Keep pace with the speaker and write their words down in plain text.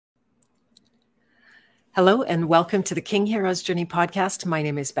Hello and welcome to the King Heroes Journey podcast. My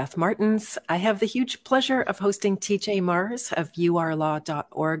name is Beth Martins. I have the huge pleasure of hosting TJ Mars of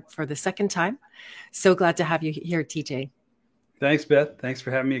urlaw.org for the second time. So glad to have you here, TJ. Thanks, Beth. Thanks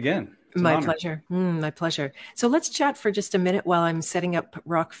for having me again. My pleasure. My pleasure. So let's chat for just a minute while I'm setting up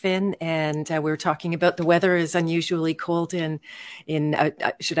Rockfin. And we were talking about the weather is unusually cold I don't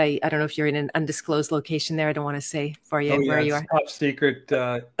know if you're in an undisclosed location there. I don't want to say for you where you are. Top secret.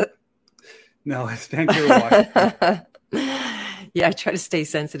 No, it's Vancouver, Washington. Yeah, I try to stay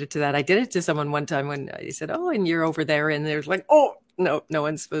sensitive to that. I did it to someone one time when I said, "Oh, and you're over there," and there's like, "Oh, no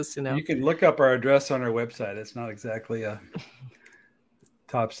one's supposed to know." You can look up our address on our website. It's not exactly a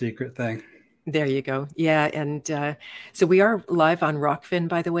top secret thing. There you go. Yeah. And so we are live on Rockfin,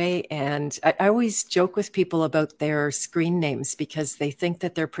 by the way. And I always joke with people about their screen names because they think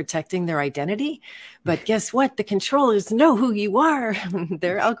that they're protecting their identity. But guess what? The controllers know who you are.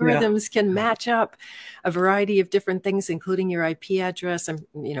 Their algorithms can match up a variety of different things, including your IP address. And,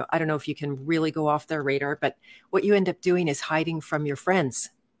 I don't know if you can really go off their radar, but what you end up doing is hiding from your friends.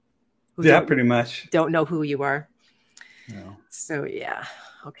 Pretty much. Don't know who you are. No. So, yeah.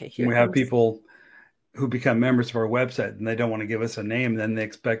 Okay. We have people who become members of our website and they don't want to give us a name. Then they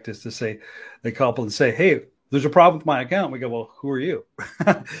expect us to say, they call up and say, "Hey, there's a problem with my account." We go, "Well, who are you?"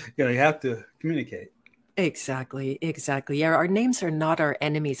 You have to communicate. Exactly. Yeah. Our names are not our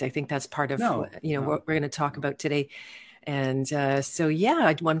enemies. I think that's part of, what we're going to talk about today. And I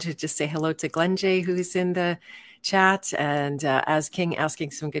wanted to just say hello to Glenn J, who's in the chat, and As King asking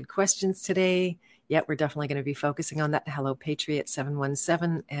some good questions today. Yeah, we're definitely going to be focusing on that. Hello, Patriot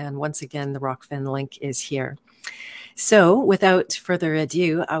 717. And once again, the Rockfin link is here. So without further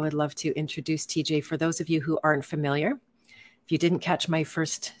ado, I would love to introduce TJ. For those of you who aren't familiar, if you didn't catch my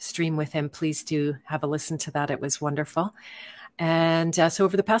first stream with him, please do have a listen to that. It was wonderful. And so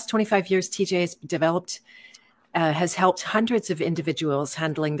over the past 25 years, TJ has helped hundreds of individuals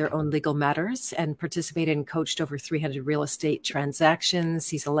handling their own legal matters and participated and coached over 300 real estate transactions.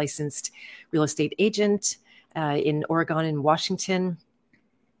 He's a licensed real estate agent in Oregon and Washington,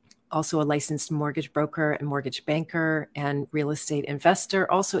 also a licensed mortgage broker and mortgage banker and real estate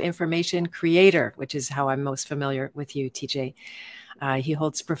investor, also information creator, which is how I'm most familiar with you, TJ. He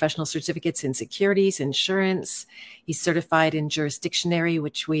holds professional certificates in securities, insurance. He's certified in jurisdictionary,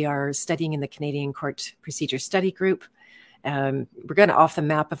 which we are studying in the Canadian Court Procedure Study Group. We're going to off the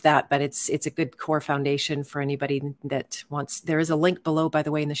map of that, but it's a good core foundation for anybody that wants. There is a link below, by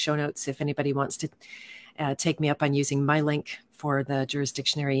the way, in the show notes, if anybody wants to take me up on using my link for the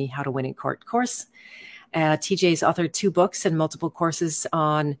jurisdictionary How to Win in Court course. TJ's authored 2 books and multiple courses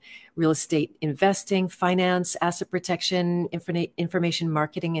on real estate investing, finance, asset protection, information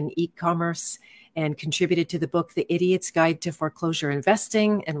marketing, and e-commerce, and contributed to the book, The Idiot's Guide to Foreclosure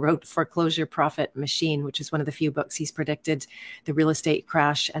Investing, and wrote Foreclosure Profit Machine, which is one of the few books he's predicted the real estate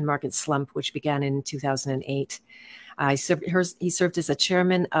crash and market slump, which began in 2008. He served as a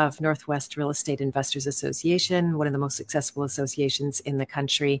chairman of Northwest Real Estate Investors Association, one of the most successful associations in the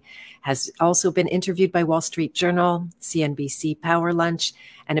country, has also been interviewed by Wall Street Journal, CNBC Power Lunch,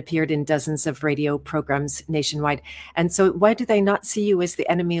 and appeared in dozens of radio programs nationwide. And so why do they not see you as the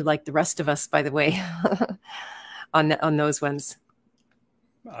enemy like the rest of us, by the way, on those ones?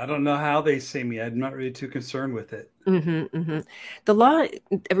 I don't know how they see me. I'm not really too concerned with it. The law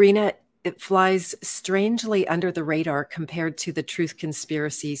arena, it flies strangely under the radar compared to the truth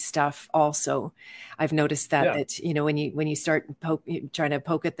conspiracy stuff. Also, I've noticed that, when you start trying to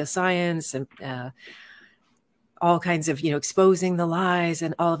poke at the science and all kinds of, exposing the lies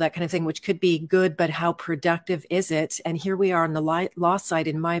and all of that kind of thing, which could be good, but how productive is it? And here we are on the law side,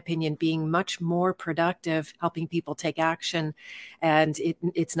 in my opinion, being much more productive, helping people take action. And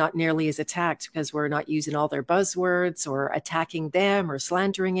it's not nearly as attacked because we're not using all their buzzwords or attacking them or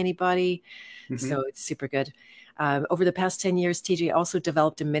slandering anybody. So it's super good. Over the past 10 years, TJ also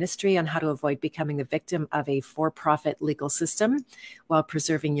developed a ministry on how to avoid becoming the victim of a for-profit legal system while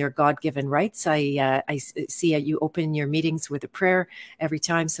preserving your God-given rights. I see you open your meetings with a prayer every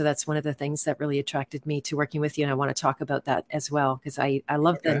time. So that's one of the things that really attracted me to working with you. And I want to talk about that as well, because I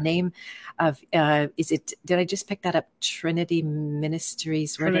love the name of, did I just pick that up? Trinity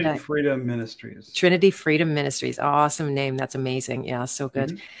Ministries? Trinity Freedom Ministries. Trinity Freedom Ministries. Awesome name. That's amazing. Yeah, so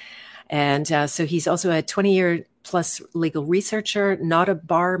good. And so he's also a 20-year plus legal researcher, not a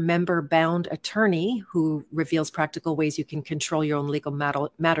bar member bound attorney who reveals practical ways you can control your own legal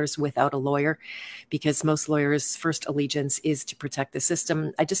matters without a lawyer, because most lawyers' first allegiance is to protect the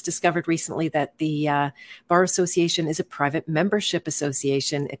system. I just discovered recently that the Bar Association is a private membership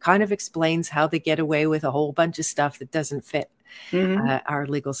association. It kind of explains how they get away with a whole bunch of stuff that doesn't fit our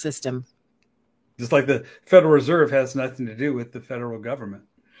legal system. Just like the Federal Reserve has nothing to do with the federal government.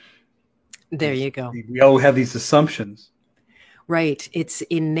 There you go. We all have these assumptions. Right. It's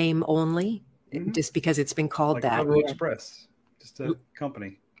in name only, just because it's been called like that. Federal Express, just a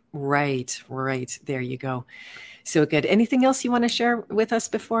company. Right. There you go. So good. Anything else you want to share with us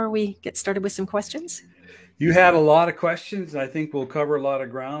before we get started with some questions? You had a lot of questions. I think we'll cover a lot of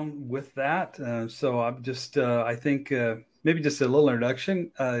ground with that. So I'm just, I think maybe just a little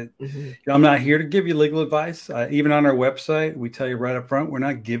introduction. I'm not here to give you legal advice. Even on our website, we tell you right up front, we're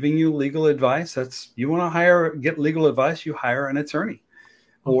not giving you legal advice. You want to get legal advice, you hire an attorney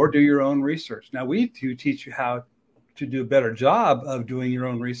or do your own research. Now, we do teach you how to do a better job of doing your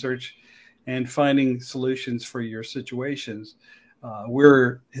own research and finding solutions for your situations.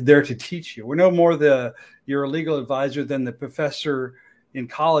 We're there to teach you. We're no more you're a legal advisor than the professor in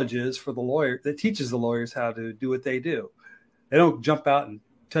college is for the lawyer that teaches the lawyers how to do what they do. They don't jump out and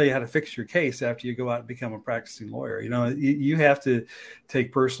tell you how to fix your case after you go out and become a practicing lawyer. You have to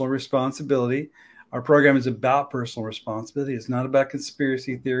take personal responsibility. Our program is about personal responsibility. It's not about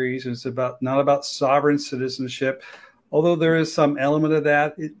conspiracy theories. It's not about sovereign citizenship, although there is some element of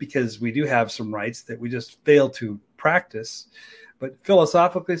that because we do have some rights that we just fail to practice. But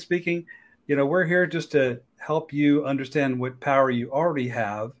philosophically speaking, we're here just to help you understand what power you already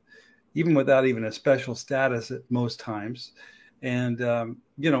have, even without even a special status at most times. And, and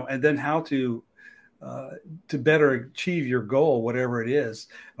then how to better achieve your goal, whatever it is.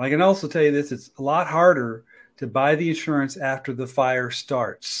 And I can also tell you this, it's a lot harder to buy the insurance after the fire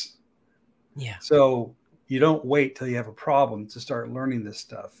starts. Yeah. So you don't wait till you have a problem to start learning this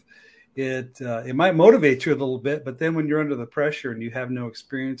stuff. It might motivate you a little bit, but then when you're under the pressure and you have no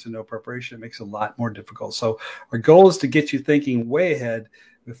experience and no preparation, it makes it a lot more difficult. So our goal is to get you thinking way ahead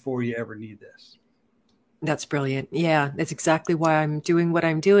before you ever need this. That's brilliant. Yeah, that's exactly why I'm doing what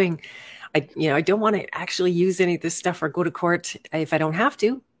I'm doing. I don't want to actually use any of this stuff or go to court if I don't have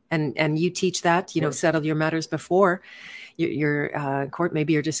to. And you teach that, Sure. Settle your matters before your court.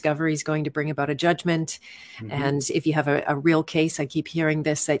 Maybe your discovery is going to bring about a judgment. And if you have a real case, I keep hearing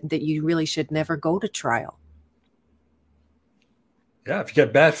this, that you really should never go to trial. Yeah, if you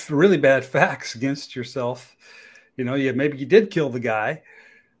got really bad facts against yourself, maybe you did kill the guy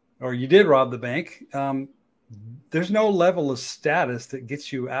or you did rob the bank. There's no level of status that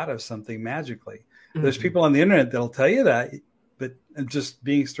gets you out of something magically. There's people on the internet that'll tell you that, but just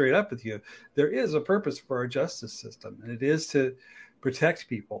being straight up with you, there is a purpose for our justice system, and it is to protect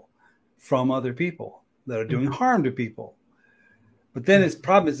people from other people that are doing harm to people. But then its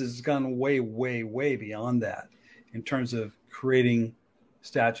problem is it's gone way, way, way beyond that in terms of creating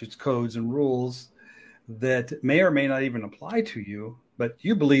statutes, codes, and rules that may or may not even apply to you, but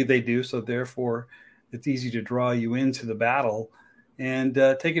you believe they do. So therefore, it's easy to draw you into the battle and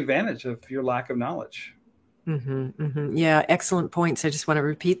take advantage of your lack of knowledge. Yeah, excellent points. I just want to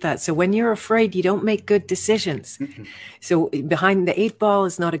repeat that. So when you're afraid, you don't make good decisions. So behind the 8 ball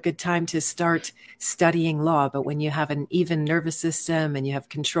is not a good time to start studying law. But when you have an even nervous system and you have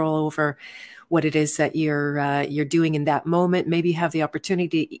control over what it is that you're doing in that moment, maybe you have the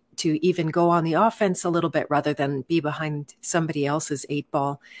opportunity to even go on the offense a little bit rather than be behind somebody else's 8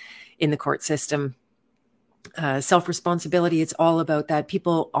 ball in the court system. Self-responsibility, it's all about that.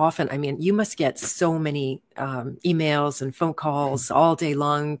 People often, you must get so many emails and phone calls all day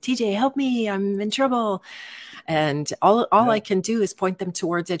long. TJ, help me, I'm in trouble. And all I can do is point them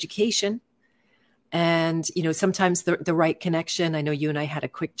towards education. And, sometimes the right connection. I know you and I had a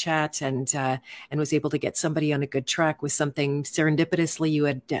quick chat and was able to get somebody on a good track with something serendipitously you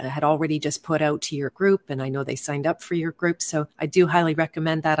had already just put out to your group. And I know they signed up for your group. So I do highly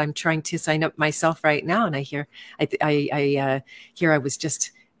recommend that. I'm trying to sign up myself right now. And I hear I was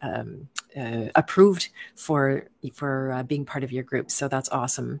just approved for being part of your group. So that's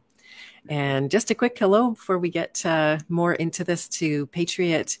awesome. And just a quick hello before we get more into this to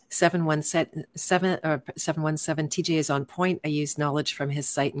Patriot 717. TJ is on point. I used knowledge from his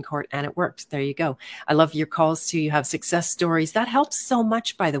site in court and it worked. There you go. I love your calls too. You have success stories. That helps so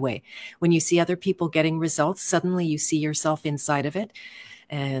much, by the way. When you see other people getting results, suddenly you see yourself inside of it.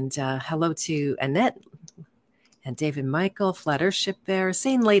 And hello to Annette and David Michael, Flat Earth Ship Bear,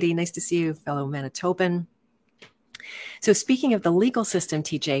 Sane Lady. Nice to see you, fellow Manitoban. So speaking of the legal system,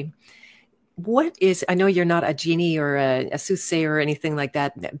 TJ, I know you're not a genie or a soothsayer or anything like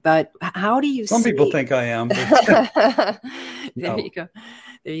that, but how do you Some people think I am. But There you go.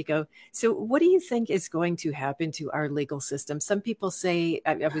 There you go. So what do you think is going to happen to our legal system? Some people say,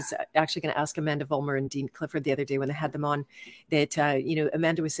 I was actually going to ask Amanda Vollmer and Dean Clifford the other day when I had them on, that,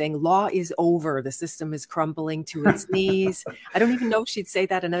 Amanda was saying law is over. The system is crumbling to its knees. I don't even know if she'd say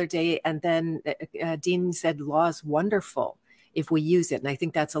that another day. And then Dean said law is wonderful if we use it. And I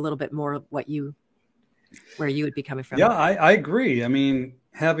think that's a little bit more where you would be coming from. Yeah, I agree. I mean,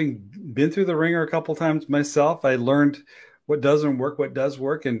 having been through the ringer a couple of times myself, I learned what doesn't work, what does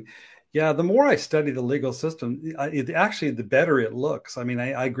work. And yeah, the more I study the legal system, actually, the better it looks. I mean,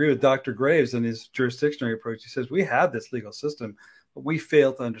 I agree with Dr. Graves and his jurisdictionary approach. He says, we have this legal system, but we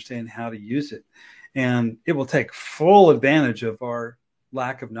fail to understand how to use it. And it will take full advantage of our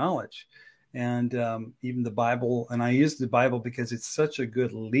lack of knowledge. And even the Bible, and I use the Bible because it's such a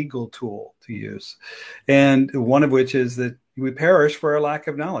good legal tool to use. And one of which is that we perish for our lack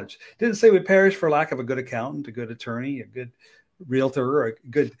of knowledge. It didn't say we perish for lack of a good accountant, a good attorney, a good realtor, or a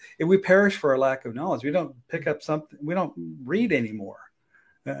good. If we perish for our lack of knowledge, we don't pick up something. We don't read anymore.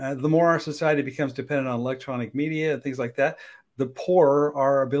 The more our society becomes dependent on electronic media and things like that, the poorer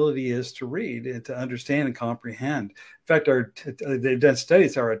our ability is to read and to understand and comprehend. In fact, they've done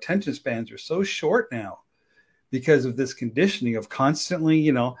studies. Our attention spans are so short now because of this conditioning of constantly,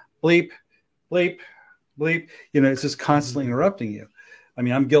 bleep, bleep, bleep. It's just constantly interrupting you. I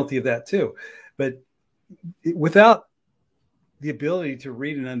mean, I'm guilty of that too. But without the ability to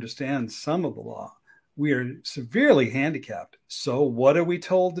read and understand some of the law, we are severely handicapped. So what are we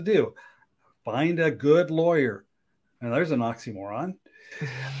told to do? Find a good lawyer. Now, there's an oxymoron.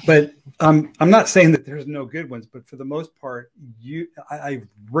 But I'm not saying that there's no good ones, but for the most part, I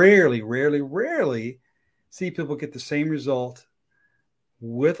rarely see people get the same result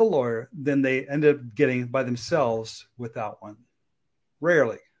with a lawyer than they end up getting by themselves without one.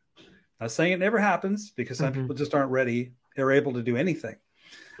 Rarely. Not saying it never happens, because some people just aren't ready or able to do anything.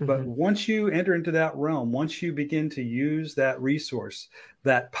 But once you enter into that realm, once you begin to use that resource,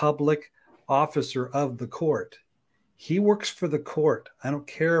 that public officer of the court, he works for the court. I don't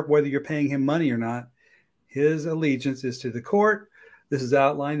care whether you're paying him money or not. His allegiance is to the court. This is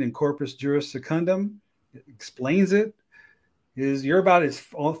outlined in Corpus Juris Secundum. It explains it. You're about his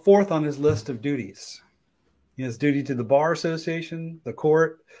fourth on his list of duties. He has duty to the Bar Association, the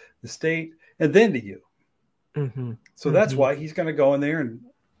court, the state, and then to you. So that's why he's going to go in there and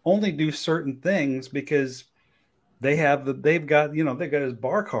only do certain things, because they've got his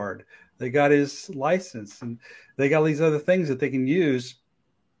bar card. They got his license, and they got all these other things that they can use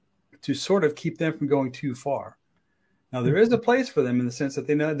to sort of keep them from going too far. Now, there is a place for them in the sense that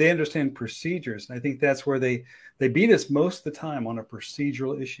they understand procedures. And I think that's where they beat us most of the time on a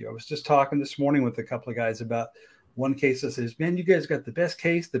procedural issue. I was just talking this morning with a couple of guys about one case that says, man, you guys got the best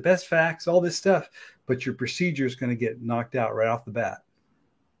case, the best facts, all this stuff, but your procedure is going to get knocked out right off the bat.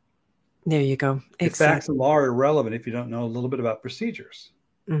 There you go. Exactly. Facts and law are irrelevant if you don't know a little bit about procedures.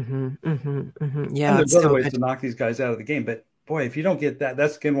 Yeah, and there's other ways to knock these guys out of the game, but boy, if you don't get that,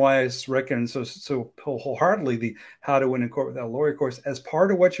 that's again why I reckon so wholeheartedly the How to Win in Court Without a Lawyer course as part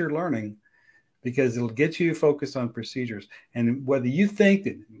of what you're learning, because it'll get you focused on procedures. And whether you think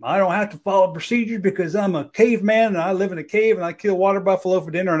that I don't have to follow procedures because I'm a caveman and I live in a cave and I kill water buffalo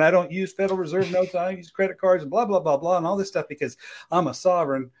for dinner and I don't use Federal Reserve notes, I don't use credit cards and blah blah blah blah and all this stuff because I'm a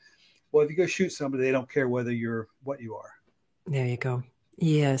sovereign. Well, if you go shoot somebody, they don't care whether you're what you are. There you go.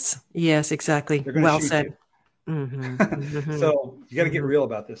 Yes, exactly. Well said. So you got to get real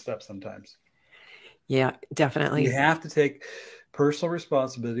about this stuff sometimes. Yeah, definitely. You have to take personal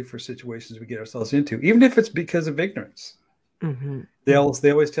responsibility for situations we get ourselves into, even if it's because of ignorance. They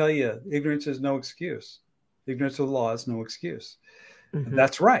always tell you ignorance is no excuse. Ignorance of the law is no excuse.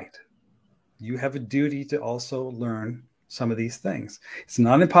 That's right. You have a duty to also learn some of these things. It's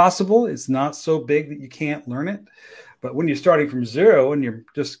not impossible. It's not so big that you can't learn it. But when you're starting from zero and you're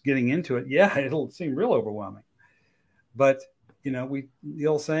just getting into it, yeah, it'll seem real overwhelming. But, the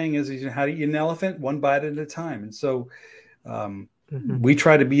old saying is, how to eat an elephant? One bite at a time. And so we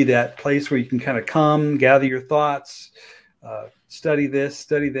try to be that place where you can kind of come, gather your thoughts, study this,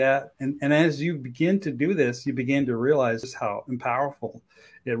 study that. And as you begin to do this, you begin to realize just how powerful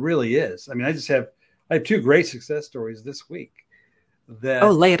it really is. I mean, I have two great success stories this week.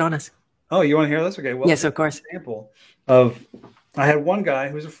 Lay it on us. Oh, you want to hear this? Okay. Well, yes, of course. Example of, I had one guy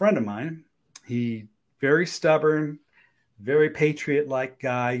who was a friend of mine. He very stubborn, very patriot-like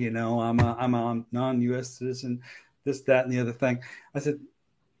guy. I'm a non-U.S. citizen, this, that, and the other thing. I said,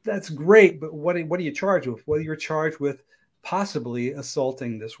 that's great, but what are you charged with? Well, you're charged with possibly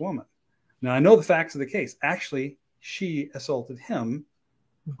assaulting this woman. Now, I know the facts of the case. Actually, she assaulted him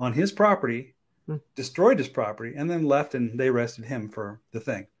on his property destroyed his property, and then left, and they arrested him for the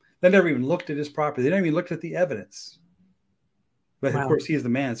thing. They never even looked at his property. They never even looked at the evidence. But of course, he's the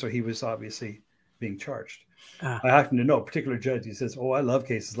man, so he was obviously being charged. I happen to know a particular judge. He says, "Oh, I love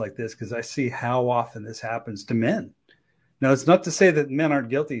cases like this because I see how often this happens to men." Now, it's not to say that men aren't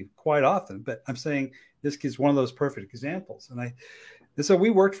guilty quite often, but I'm saying this is one of those perfect examples. And so we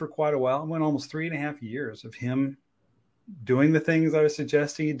worked for quite a while. It went almost 3.5 years of him doing the things I was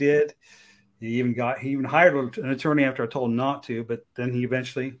suggesting he did. He even hired an attorney after I told him not to, but then he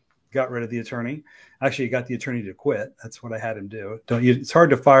eventually got rid of the attorney. Actually, he got the attorney to quit. That's what I had him do. It's hard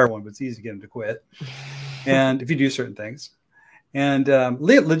to fire one, but it's easy to get him to quit. And if you do certain things, and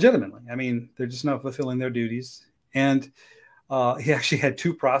legitimately, I mean, they're just not fulfilling their duties. And he actually had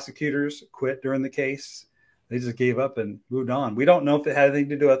 2 prosecutors quit during the case. They just gave up and moved on. We don't know if it had anything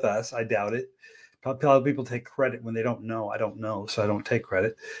to do with us. I doubt it. Probably people take credit when they don't know. I don't know, so I don't take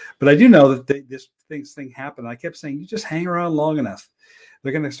credit. But I do know that this thing happened. I kept saying, you just hang around long enough.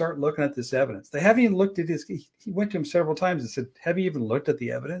 They're going to start looking at this evidence. They haven't even looked at he went to him several times and said, have you even looked at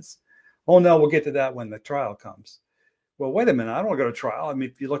the evidence? Oh, no, we'll get to that when the trial comes. Well, wait a minute. I don't want to go to trial. I mean,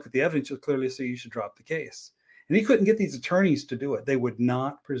 if you look at the evidence, you'll clearly see you should drop the case. And he couldn't get these attorneys to do it. They would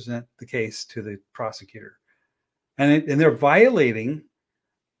not present the case to the prosecutor. And they're violating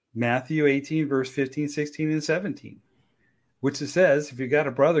Matthew 18, verse 15, 16, and 17, which it says, if you got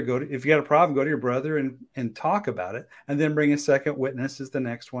a problem, go to your brother and talk about it, and then bring a second witness as the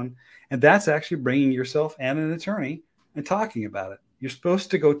next one. And that's actually bringing yourself and an attorney and talking about it. You're supposed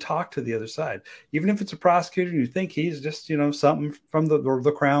to go talk to the other side, even if it's a prosecutor and you think he's just, something from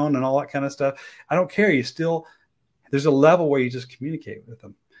the crown and all that kind of stuff. I don't care. There's a level where you just communicate with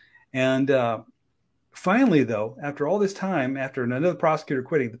them. And finally, though, after all this time, after another prosecutor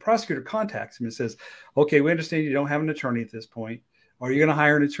quitting, the prosecutor contacts him and says, okay, we understand you don't have an attorney at this point. Are you going to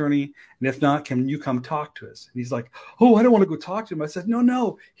hire an attorney? And if not, can you come talk to us? And he's like, oh, I don't want to go talk to him. I said,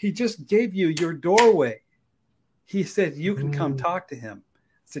 no, he just gave you your doorway. He said, you can come talk to him.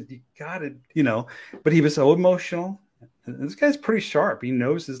 I said, you got it, but he was so emotional. And this guy's pretty sharp. He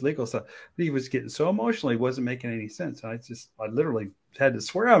knows his legal stuff. But he was getting so emotional, he wasn't making any sense. And I literally had to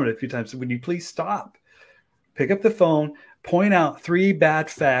swear at him a few times. Would you please stop? Pick up the phone, point out 3 bad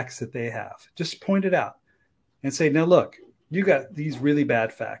facts that they have. Just point it out and say, now, look, you got these really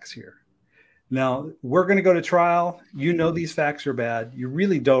bad facts here. Now, we're going to go to trial. You know these facts are bad. You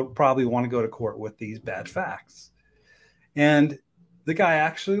really don't probably want to go to court with these bad facts. And the guy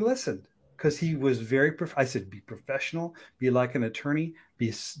actually listened because he was I said, be professional, be like an attorney,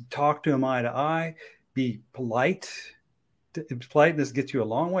 talk to him eye to eye, be polite. Politeness gets you a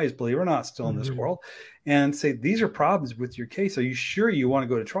long ways, believe it or not, still in this world. And say, these are problems with your case. Are you sure you want to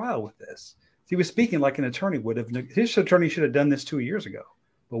go to trial with this? He was speaking like an attorney would have. His attorney should have done this 2 years ago,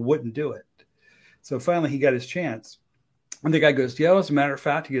 but wouldn't do it. So finally he got his chance. And the guy goes, yeah, as a matter of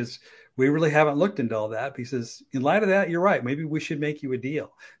fact, he goes, we really haven't looked into all that. But he says, in light of that, you're right. Maybe we should make you a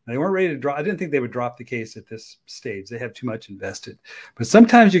deal. Now, they weren't ready to drop. I didn't think they would drop the case at this stage. They have too much invested. But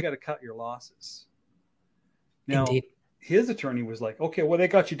sometimes you got to cut your losses. Now, indeed. His attorney was like, okay, well, they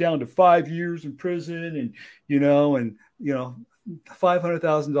got you down to 5 years in prison and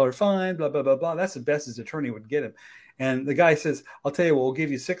 $500,000 fine, blah, blah, blah, blah. That's the best his attorney would get him. And the guy says, I'll tell you what, we'll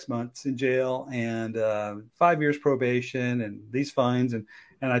give you 6 months in jail and 5 years probation and these fines. And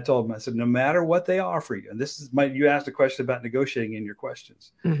I told him, I said, no matter what they offer you, and this is you asked a question about negotiating in your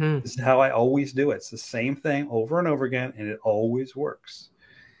questions. Mm-hmm. This is how I always do it. It's the same thing over and over again, and it always works.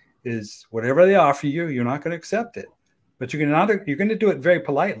 Is whatever they offer you, you're not going to accept it. But you're going to do it very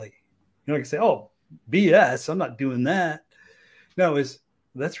politely. You're not going to say, oh, BS, I'm not doing that. No,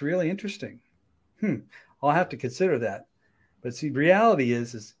 that's really interesting. I'll have to consider that. But see, reality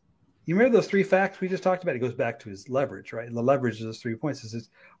is you remember those 3 facts we just talked about? It goes back to his leverage, right? And the leverage of those 3 points is,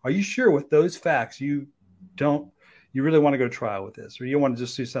 are you sure with those facts you really want to go to trial with this? Or you want to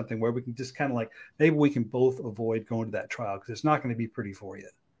just do something where we can just kind of like, maybe we can both avoid going to that trial because it's not going to be pretty for you.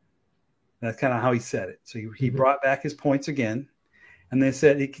 And that's kind of how he said it. So he brought back his points again. And they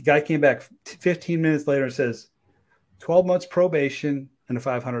said, the guy came back 15 minutes later and says, 12 months probation and a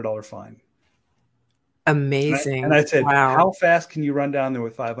 $500 fine. Amazing. And I said, wow. How fast can you run down there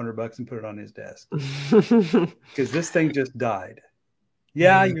with $500 and put it on his desk? Because this thing just died.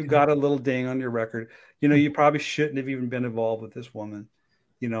 Yeah, you got a little ding on your record. You probably shouldn't have even been involved with this woman.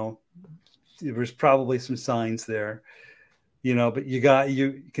 There was probably some signs there. But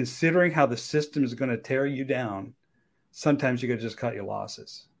you considering how the system is going to tear you down, sometimes you got to just cut your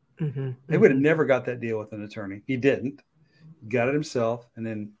losses. They would have never got that deal with an attorney. He didn't. He got it himself. And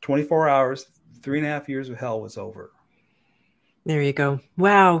then 24 hours, 3.5 years of hell was over. There you go.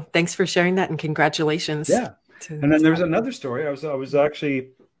 Wow. Thanks for sharing that, and congratulations. Yeah. And then there was another story. I was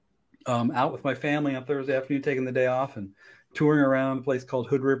actually out with my family on Thursday afternoon, taking the day off and touring around a place called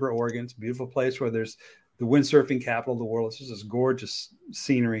Hood River, Oregon. It's a beautiful place where there's the windsurfing capital of the world. It's just this gorgeous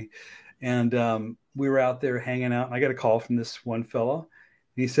scenery. And we were out there hanging out, and I got a call from this one fellow.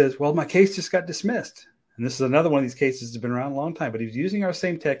 He says, well, my case just got dismissed. And this is another one of these cases that's been around a long time, but he was using our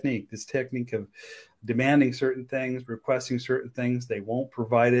same technique, this technique of demanding certain things, requesting certain things. They won't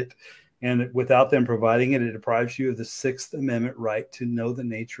provide it. And without them providing it, it deprives you of the Sixth Amendment right to know the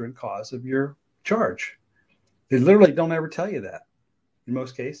nature and cause of your charge. They literally don't ever tell you that in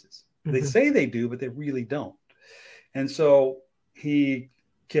most cases. Mm-hmm. They say they do, but they really don't. And so he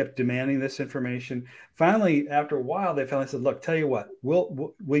kept demanding this information. Finally, after a while, they finally said, look, tell you what,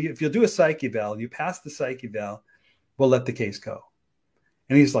 if you'll do a psych eval and you pass the psych eval, we'll let the case go.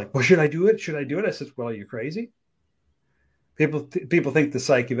 And he's like, well, should I do it? Should I do it? I said, well, are you crazy? People think the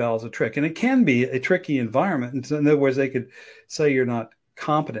psych eval is a trick, and it can be a tricky environment. And so in other words, they could say you're not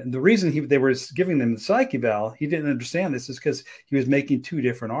competent. And the reason they were giving them the psych eval, he didn't understand this, is because he was making two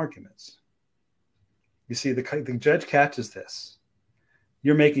different arguments. You see, the judge catches this.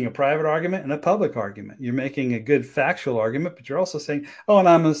 You're making a private argument and a public argument. You're making a good factual argument, but you're also saying, oh, and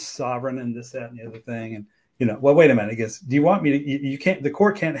I'm a sovereign and this, that, and the other thing. And, well, wait a minute. I guess, do you want me to, you can't, the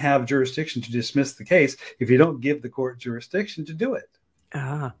court can't have jurisdiction to dismiss the case if you don't give the court jurisdiction to do it.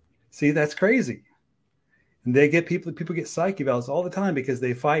 See, that's crazy. And they get people get psych evals all the time because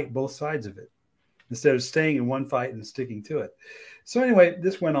they fight both sides of it instead of staying in one fight and sticking to it. So anyway,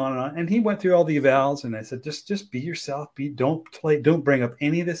 this went on, and he went through all the evals, and I said, just be yourself. Don't bring up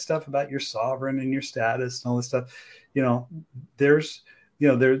any of this stuff about your sovereign and your status and all this stuff. There's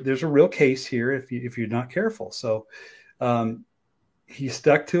a real case here if you're not careful. So he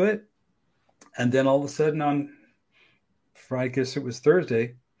stuck to it, and then all of a sudden on Friday, I guess it was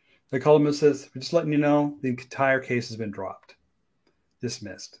Thursday, they called him and says, we're just letting you know the entire case has been dropped,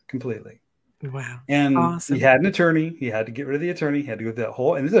 dismissed completely. Wow. And awesome. He had an attorney. He had to get rid of the attorney. He had to go through that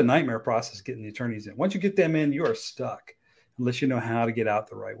whole, and this is a nightmare process getting the attorneys in. Once you get them in, you are stuck unless you know how to get out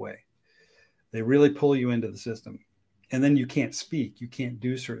the right way. They really pull you into the system. And then you can't speak. You can't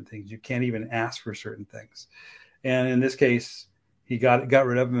do certain things. You can't even ask for certain things. And in this case, he got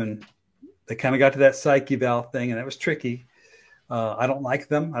rid of them, and they kind of got to that psych eval thing, and that was tricky. I don't like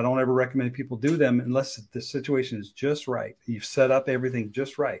them. I don't ever recommend people do them unless the situation is just right. You've set up everything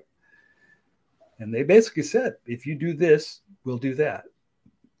just right. And they basically said, if you do this, we'll do that.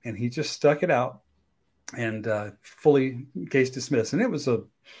 And he just stuck it out and fully case dismissed. And it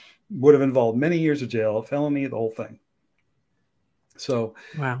would have involved many years of jail, a felony, the whole thing. So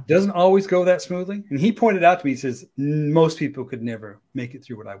wow. It doesn't always go that smoothly. And he pointed out to me, he says, most people could never make it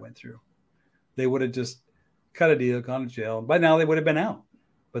through what I went through. They would have just cut a deal, gone to jail. By now they would have been out,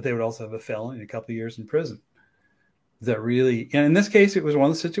 but they would also have a felony, a couple of years in prison. Is that really? And in this case, it was one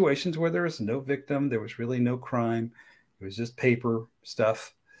of the situations where there was no victim. There was really no crime. It was just paper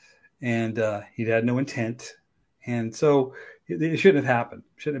stuff. And he'd had no intent. And so it shouldn't have happened.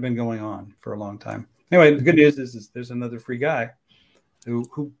 Shouldn't have been going on for a long time. Anyway, the good news is there's another free guy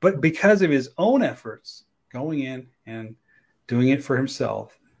who, but because of his own efforts, going in and doing it for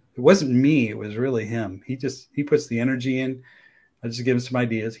himself, it wasn't me. It was really him. He puts the energy in. I just give him some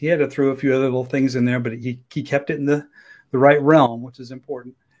ideas. He had to throw a few other little things in there, but he kept it in the right realm, which is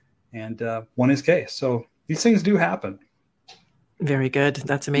important, and won his case. So these things do happen. Very good.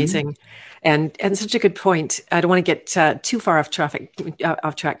 That's amazing. Mm-hmm. And such a good point. I don't want to get too far off track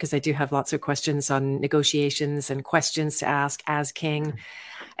because I do have lots of questions on negotiations and questions to ask as king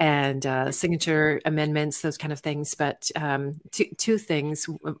and signature amendments, those kind of things. But two things.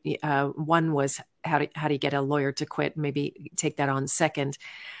 One was how do you get a lawyer to quit? Maybe take that on second.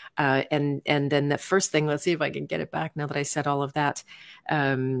 And then the first thing, let's see if I can get it back now that I said all of that.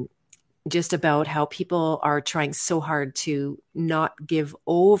 Just about how people are trying so hard to not give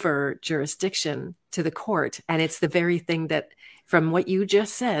over jurisdiction to the court. And it's the very thing that, from what you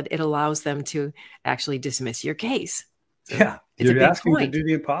just said, it allows them to actually dismiss your case. So yeah, you're asking to do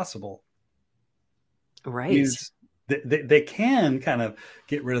the impossible. Right. They can kind of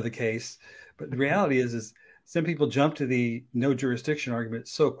get rid of the case, but the reality is some people jump to the no jurisdiction argument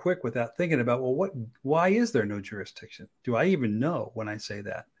so quick without thinking about, well, why is there no jurisdiction? Do I even know when I say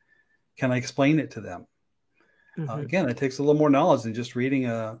that? Can I explain it to them? Mm-hmm. Again, it takes a little more knowledge than just reading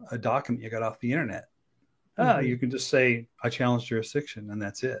a document you got off the internet. Mm-hmm. You can just say, I challenge jurisdiction, and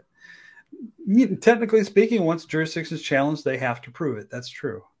that's it. Technically speaking, once jurisdiction is challenged, they have to prove it. That's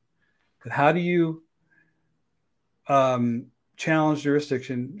true. But how do you challenge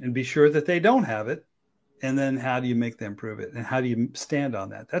jurisdiction and be sure that they don't have it And then how do you make them prove it? And how do you stand on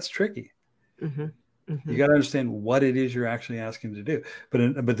that? That's tricky. Mm-hmm. Mm-hmm. You got to understand what it is you're actually asking to do. But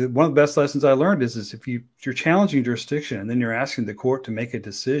one of the best lessons I learned is if you're challenging jurisdiction and then you're asking the court to make a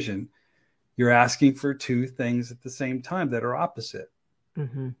decision, you're asking for two things at the same time that are opposite.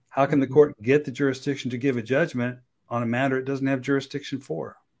 Mm-hmm. How can the court get the jurisdiction to give a judgment on a matter it doesn't have jurisdiction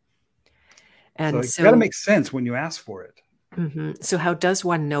for? And so it's got to make sense when you ask for it. Mm-hmm. So how does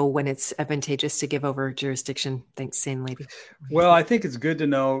one know when it's advantageous to give over jurisdiction? Thanks, Sane Lady. Well, I think it's good to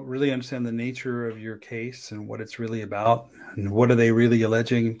know, really understand the nature of your case and what it's really about, and what are they really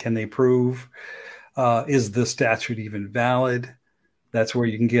alleging? Can they prove? Is the statute even valid? That's where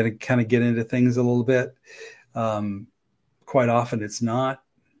you can get into things a little bit. Quite often it's not,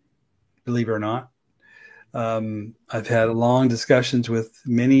 believe it or not. I've had long discussions with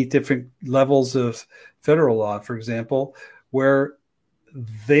many different levels of federal law, for example, where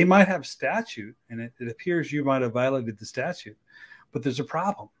they might have statute and it appears you might have violated the statute, but there's a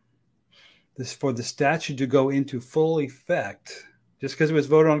problem. For the statute to go into full effect, just because it was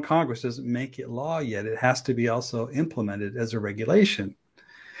voted on Congress doesn't make it law yet. It has to be also implemented as a regulation.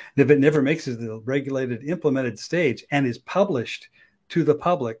 And if it never makes it to the regulated, implemented stage and is published to the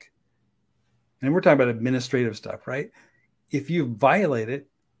public, and we're talking about administrative stuff, right? If you violate it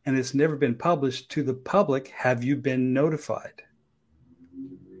and it's never been published to the public, have you been notified?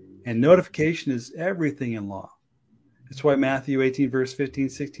 And notification is everything in law. That's why Matthew 18, verse 15,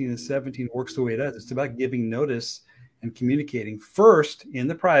 16, and 17 works the way it does. It's about giving notice and communicating first in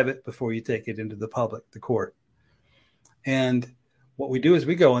the private before you take it into the public, the court. And what we do is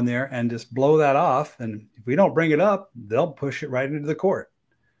we go in there and just blow that off. And if we don't bring it up, they'll push it right into the court.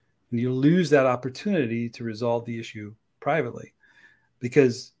 And you lose that opportunity to resolve the issue privately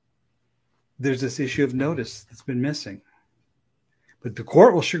because there's this issue of notice that's been missing. But the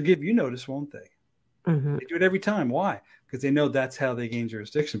court will sure give you notice, won't they? Mm-hmm. They do it every time. Why? Because they know that's how they gain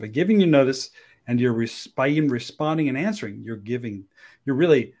jurisdiction. But giving you notice and by responding and answering, you're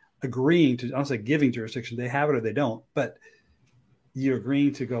really agreeing to, I don't say giving jurisdiction, they have it or they don't, but you're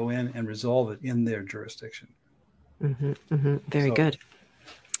agreeing to go in and resolve it in their jurisdiction. Mm-hmm. Mm-hmm. Very good.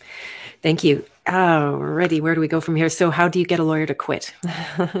 Thank you. Alrighty, where do we go from here? So how do you get a lawyer to quit?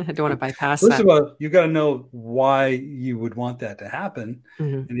 I don't want to bypass that. First of all, you got to know why you would want that to happen,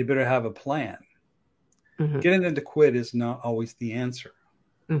 mm-hmm. and you better have a plan. Mm-hmm. Getting them to quit is not always the answer,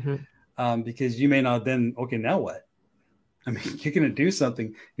 mm-hmm. Because you may not then, okay, now what? I mean, you're going to do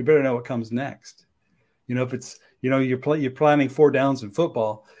something. You better know what comes next. If it's, you're planning 4 downs in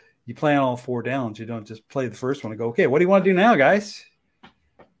football, you plan all 4 downs. You don't just play the first one and go, okay, what do you want to do now, guys?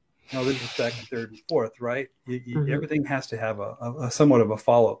 No, this is second, third, and fourth, right? Mm-hmm. Everything has to have a somewhat of a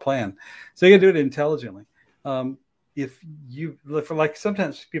follow-up plan. So you got to do it intelligently. Like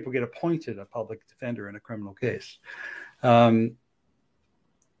sometimes people get appointed a public defender in a criminal case. Well,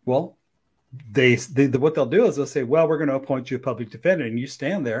 what they'll do is they'll say, well, we're going to appoint you a public defender, and you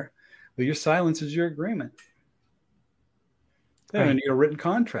stand there, but your silence is your agreement. They don't need a written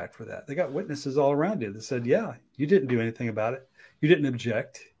contract for that. They got witnesses all around you that said, yeah, you didn't do anything about it. You didn't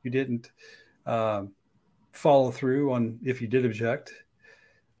object. You didn't follow through on if you did object.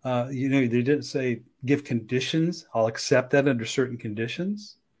 They didn't say give conditions. I'll accept that under certain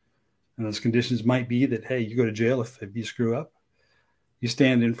conditions. And those conditions might be that, hey, you go to jail if you screw up. You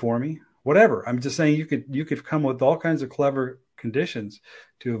stand in for me. Whatever. I'm just saying you could come with all kinds of clever conditions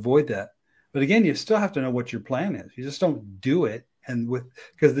to avoid that. But again, you still have to know what your plan is. You just don't do it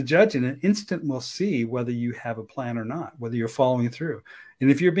because the judge in an instant will see whether you have a plan or not, whether you're following through.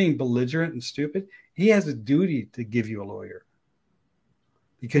 And if you're being belligerent and stupid, he has a duty to give you a lawyer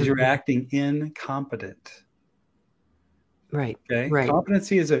because you're acting incompetent. Right. Okay. Right.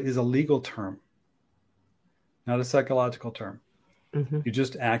 Competency is a legal term, not a psychological term. Mm-hmm. You're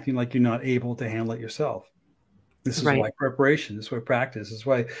just acting like you're not able to handle it yourself. This is why preparation. This is why practice. This is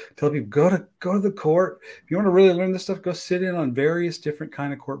why I tell people go to the court. If you want to really learn this stuff, go sit in on various different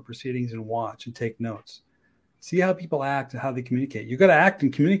kind of court proceedings and watch and take notes. See how people act and how they communicate. You got to act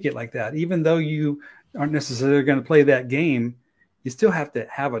and communicate like that, even though you aren't necessarily going to play that game. You still have to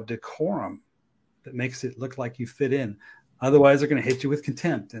have a decorum that makes it look like you fit in. Otherwise, they're going to hit you with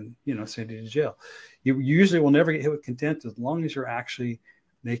contempt and send you to jail. You usually will never get hit with contempt as long as you're actually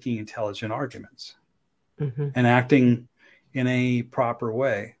making intelligent arguments. Mm-hmm. And acting in a proper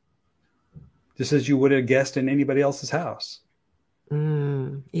way, just as you would a guest in anybody else's house.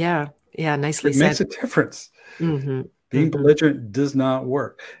 Yeah, nicely said. It makes a difference. Mm-hmm. Being belligerent does not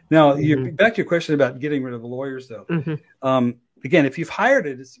work. Now, you're back to your question about getting rid of the lawyers, though. Mm-hmm. Again, if you've hired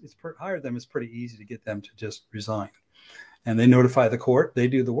them, it's pretty easy to get them to just resign. and they notify the court. They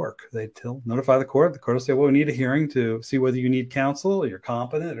do the work. They notify the court. The court will say, well, we need a hearing to see whether you need counsel or you're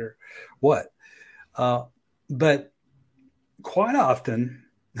competent or what. But quite often,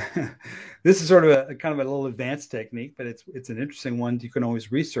 this is sort of a kind of a little advanced technique, but it's an interesting one you can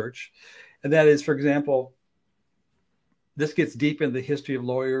always research. And that is, for example, this gets deep into the history of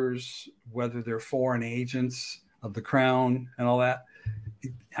lawyers, whether they're foreign agents of the crown and all that.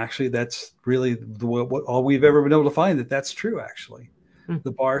 Actually, that's really all we've ever been able to find that's true, actually.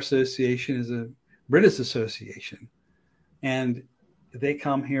 The Bar Association is a British association, and they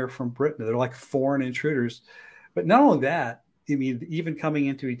come here from Britain. They're like foreign intruders. But not only that, I mean, even coming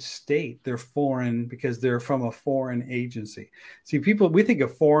into each state, they're foreign because they're from a foreign agency. See, we think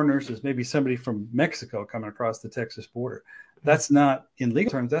of foreigners as maybe somebody from Mexico coming across the Texas border. That's not, in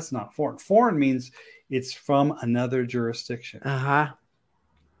legal terms, that's not foreign. Foreign means it's from another jurisdiction.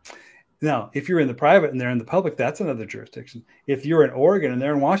 Now, if you're in the private and they're in the public, that's another jurisdiction. If you're in Oregon and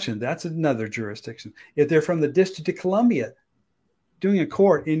they're in Washington, that's another jurisdiction. If they're from the District of Columbia doing a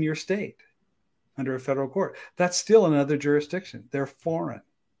court in your state under a federal court, that's still another jurisdiction. They're foreign.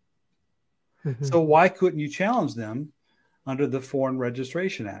 So why couldn't you challenge them under the Foreign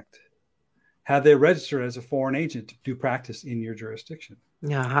Registration Act? Have they registered as a foreign agent to do practice in your jurisdiction?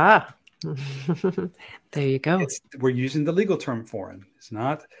 There you go. We're using the legal term foreign. It's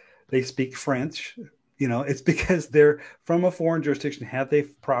not they speak French. It's because they're from a foreign jurisdiction. Have they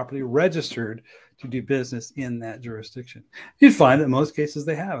properly registered to do business in that jurisdiction? You'd find that in most cases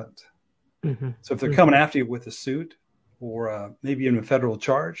they haven't. So if they're coming after you with a suit or maybe even a federal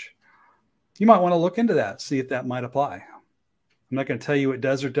charge, you might want to look into that, see if that might apply. I'm not going to tell you it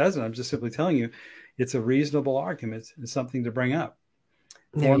does or doesn't. I'm just simply telling you it's a reasonable argument. It's something to bring up.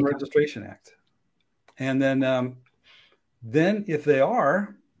 Foreign Registration Act. And then if they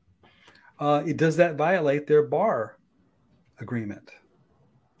are, does that violate their bar agreement?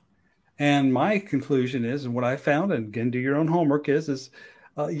 And my conclusion is, and what I found, and again, do your own homework, is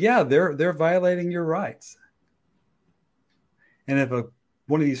yeah, they're violating your rights. And if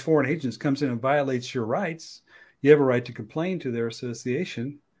one of these foreign agents comes in and violates your rights, you have a right to complain to their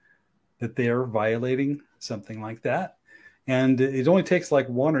association that they are violating something like that. And it only takes like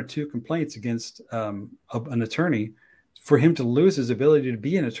 1 or 2 complaints against an attorney for him to lose his ability to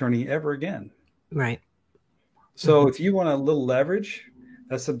be an attorney ever again. Right. So if you want a little leverage,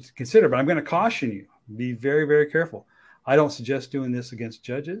 that's something to consider. But I'm going to caution you, be very, very careful. I don't suggest doing this against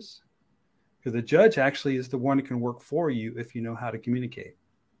judges, because the judge actually is the one who can work for you if you know how to communicate.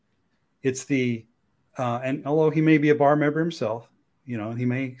 It's and although he may be a bar member himself, he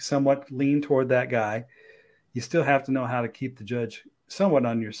may somewhat lean toward that guy, you still have to know how to keep the judge somewhat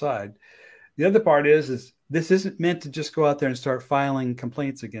on your side. The other part is this isn't meant to just go out there and start filing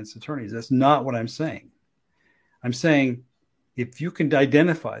complaints against attorneys. That's not what I'm saying. I'm saying if you can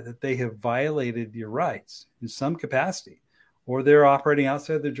identify that they have violated your rights in some capacity, or they're operating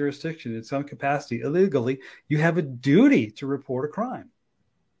outside their jurisdiction in some capacity illegally, you have a duty to report a crime.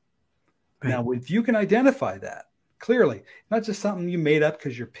 Right. Now, if you can identify that clearly, not just something you made up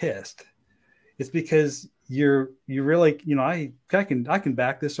because you're pissed, it's because you're really, I can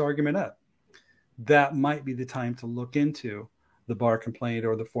back this argument up. That might be the time to look into the bar complaint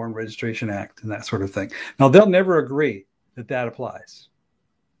or the Foreign Registration Act and that sort of thing. Now, they'll never agree that applies.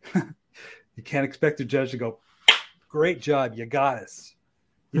 You can't expect a judge to go, great job, you got us.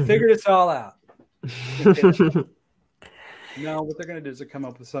 You figured it all out. No, what they're going to do is come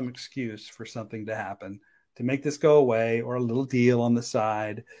up with some excuse for something to happen to make this go away, or a little deal on the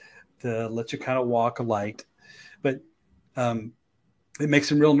side to let you kind of walk a light. But it makes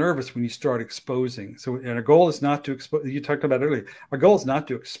them real nervous when you start exposing. So, and our goal is not to expose, you talked about earlier, our goal is not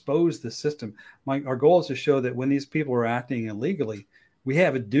to expose the system. Our goal is to show that when these people are acting illegally, we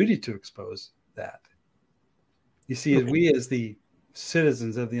have a duty to expose that. You see, okay. We as the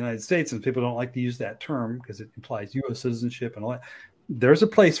citizens of the United States, and people don't like to use that term because it implies U.S. citizenship and all that, there's a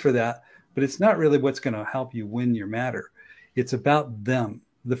place for that, but it's not really what's going to help you win your matter. It's about them.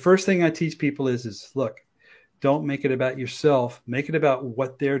 The first thing I teach people is look, don't make it about yourself. Make it about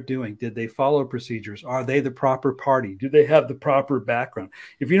what they're doing. Did they follow procedures? Are they the proper party? Do they have the proper background?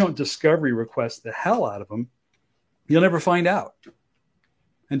 If you don't discovery request the hell out of them, you'll never find out.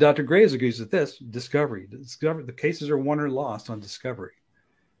 And Dr. Graves agrees with this, discovery. The cases are won or lost on discovery.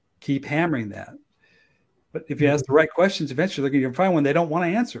 Keep hammering that. But if you ask the right questions, eventually they're going to find one they don't want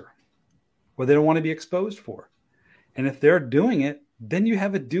to answer or they don't want to be exposed for. And if they're doing it, then you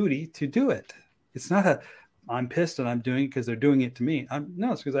have a duty to do it. It's not I'm pissed and I'm doing it because they're doing it to me.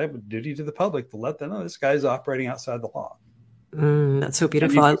 No, it's because I have a duty to the public to let them know this guy's operating outside the law. That's so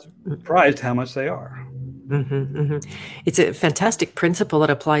beautiful. And you're surprised how much they are. It's a fantastic principle that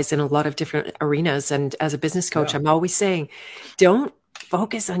applies in a lot of different arenas. And as a business coach, I'm always saying, don't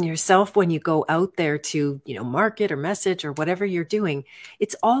focus on yourself when you go out there to, market or message or whatever you're doing.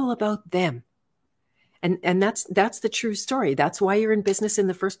 It's all about them. And that's the true story. That's why you're in business in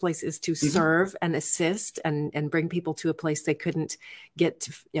the first place, is to serve and assist and bring people to a place they couldn't get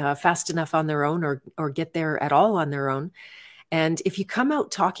fast enough on their own or get there at all on their own. And if you come out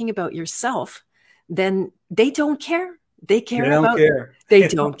talking about yourself, then they don't care. They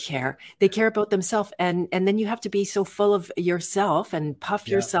don't care. They care about themselves. And then you have to be so full of yourself and puff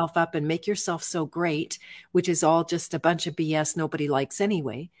yourself up and make yourself so great, which is all just a bunch of BS nobody likes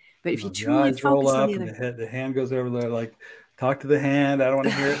anyway. But if you truly focus on the other, the hand goes over there, like, talk to the hand. I don't want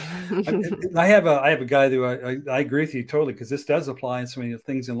to hear it. I have a guy who I agree with you totally, because this does apply in so many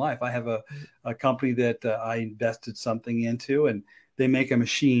things in life. I have a company that I invested something into, and they make a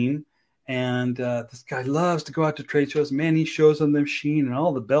machine. And this guy loves to go out to trade shows. Man, he shows them the machine and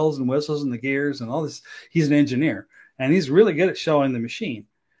all the bells and whistles and the gears and all this. He's an engineer, and he's really good at showing the machine.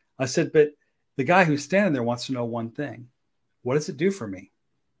 I said, but the guy who's standing there wants to know one thing. What does it do for me?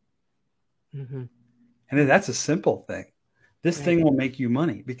 And that's a simple thing. This thing will make you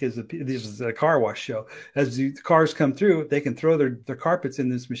money, because this is a car wash show. As the cars come through, they can throw their carpets in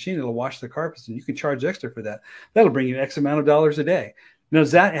this machine. It'll wash the carpets, and you can charge extra for that. That'll bring you X amount of dollars a day. Now,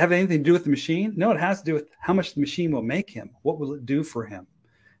 does that have anything to do with the machine? No, it has to do with how much the machine will make him. What will it do for him?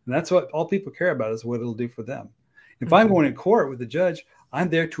 And that's what all people care about, is what it'll do for them. If I'm going in court with the judge, I'm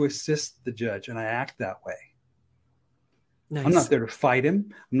there to assist the judge, and I act that way. Nice. I'm not there to fight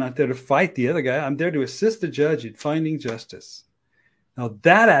him. I'm not there to fight the other guy. I'm there to assist the judge in finding justice. Now,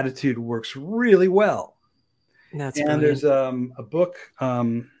 that attitude works really well. That's and brilliant. There's a book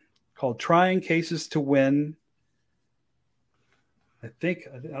called Trying Cases to Win. I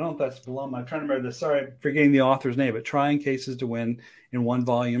don't know if that's Blum. I'm trying to remember this. Sorry, I'm forgetting the author's name, but Trying Cases to Win, in one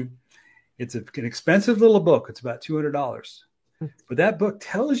volume. It's an expensive little book. It's about $200. But that book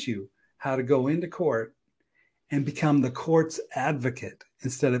tells you how to go into court and become the court's advocate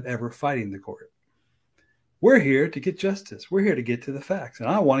instead of ever fighting the court. We're here to get justice. We're here to get to the facts, and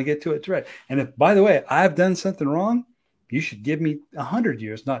I want to get to it direct. And if, by the way, I've done something wrong, you should give me 100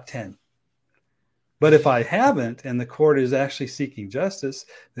 years, not 10. But if I haven't, and the court is actually seeking justice,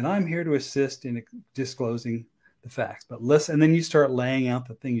 then I'm here to assist in disclosing the facts. But listen, and then you start laying out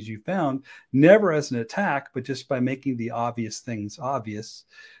the things you found, never as an attack, but just by making the obvious things obvious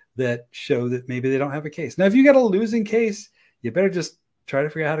that show that maybe they don't have a case. Now, if you got a losing case, you better just try to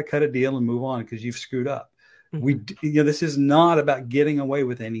figure out how to cut a deal and move on, because you've screwed up. This is not about getting away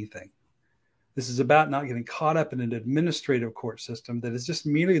with anything. This is about not getting caught up in an administrative court system that is just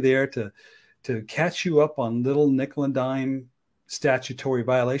merely there to catch you up on little nickel and dime statutory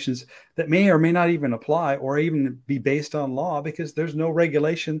violations that may or may not even apply or even be based on law, because there's no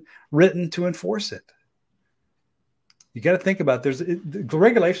regulation written to enforce it. You got to think about, the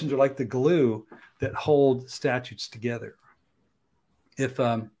regulations are like the glue that hold statutes together. If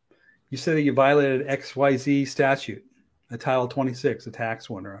you say that you violated XYZ statute, a Title 26, a tax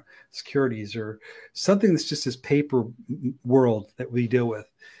one, or securities, or something that's just this paper world that we deal with,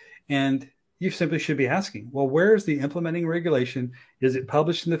 and you simply should be asking, well, where's the implementing regulation? Is it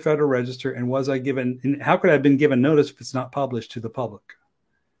published in the Federal Register? And was I given, and how could I have been given notice if it's not published to the public?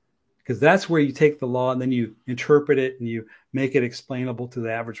 Because that's where you take the law and then you interpret it and you make it explainable to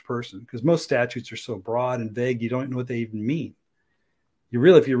the average person. Because most statutes are so broad and vague, you don't know what they even mean.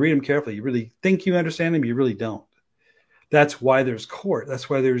 If you read them carefully, you really think you understand them, you really don't. That's why there's court. That's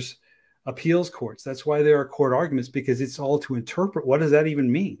why there's appeals courts. That's why there are court arguments, because it's all to interpret. What does that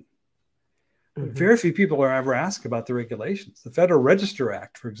even mean? Very few people are ever asked about the regulations. The Federal Register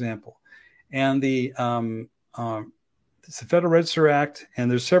Act, for example, and it's the Federal Register Act, and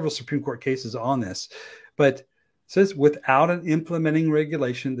there's several Supreme Court cases on this, but it says without an implementing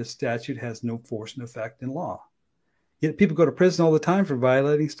regulation, the statute has no force and effect in law. Yet people go to prison all the time for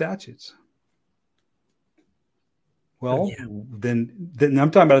violating statutes. Well, then I'm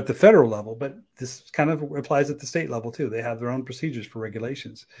talking about at the federal level, but this kind of applies at the state level too. They have their own procedures for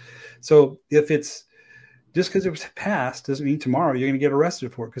regulations. So if it's just because it was passed doesn't mean tomorrow you're going to get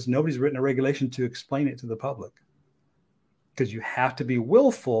arrested for it, because nobody's written a regulation to explain it to the public. Because you have to be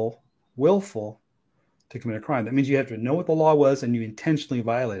willful to commit a crime. That means you have to know what the law was and you intentionally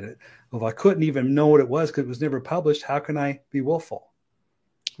violated it. Well, if I couldn't even know what it was because it was never published, how can I be willful?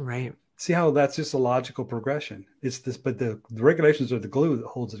 Right. See how that's just a logical progression. It's this, but the regulations are the glue that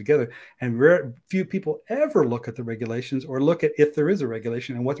holds it together. And very few people ever look at the regulations or look at if there is a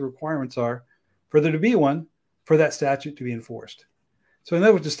regulation and what the requirements are for there to be one for that statute to be enforced. So in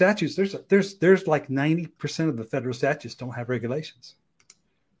other words, the statutes, there's like 90% of the federal statutes don't have regulations.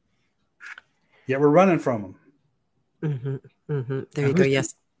 Yet we're running from them. Mm-hmm. Mm-hmm. There you go.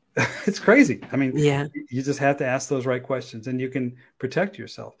 Yes. It's crazy. I mean, yeah, you just have to ask those right questions and you can protect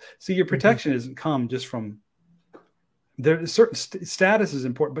yourself. See, your protection isn't come just from there. Certain status is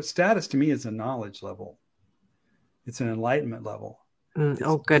important, but status to me is a knowledge level. It's an enlightenment level.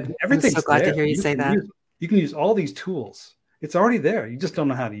 Oh, good. Everything's I'm so glad there. to hear you say that. You can use all these tools. It's already there. You just don't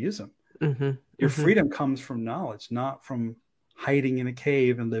know how to use them. Mm-hmm. Your freedom comes from knowledge, not from hiding in a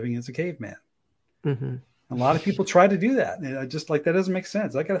cave and living as a caveman. Mm-hmm. A lot of people try to do that. And I just like, that doesn't make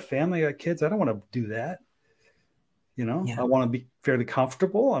sense. I got a family, I got kids. I don't want to do that. You know, I want to be fairly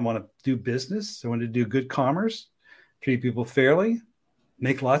comfortable. I want to do business. I want to do good commerce, treat people fairly,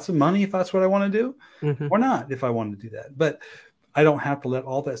 make lots of money if that's what I want to do, or not if I want to do that. But I don't have to let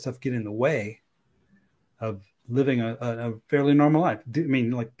all that stuff get in the way of living a fairly normal life.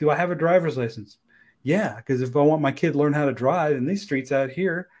 Do I have a driver's license? Yeah, because if I want my kid to learn how to drive in these streets out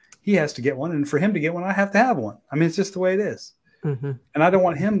here, he has to get one. And for him to get one, I have to have one. I mean, it's just the way it is. And I don't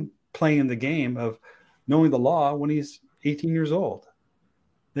want him playing the game of knowing the law when he's 18 years old.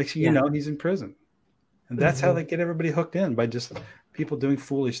 Next thing you know, he's in prison. And that's how they get everybody hooked in, by just people doing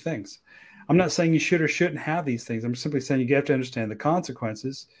foolish things. I'm not saying you should or shouldn't have these things. I'm simply saying you have to understand the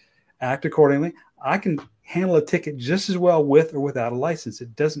consequences, act accordingly. I can handle a ticket just as well with or without a license.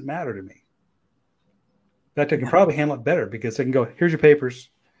 It doesn't matter to me. In fact, I can probably handle it better because I can go, here's your papers.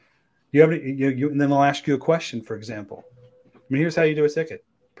 You have any, and then they'll ask you a question, for example. I mean, here's how you do a ticket.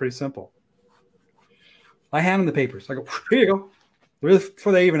 Pretty simple. I hand them the papers. I go, here you go.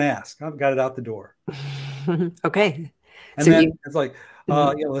 Before they even ask, I've got it out the door. Okay. And so then it's like,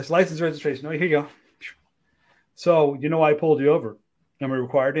 this license registration. Oh, here you go. So, you know why I pulled you over? Am I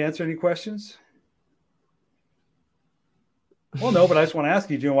required to answer any questions? Well, no, but I just want to ask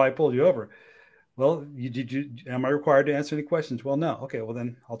you, do you know why I pulled you over? Well, am I required to answer any questions? Well, no. Okay, well,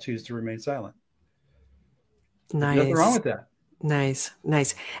 then I'll choose to remain silent. Nice. There's nothing wrong with that. Nice.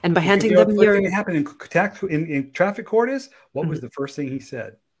 And by handing them your... thing that happened in traffic court is, what was the first thing he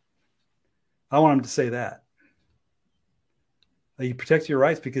said? I want him to say that. You protect your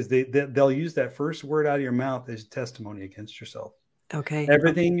rights because they'll use that first word out of your mouth as testimony against yourself. Okay.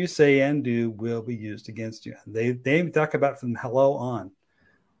 Everything you say and do will be used against you. They talk about from hello on.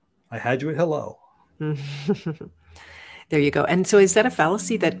 I had you at hello. There you go. And so is that a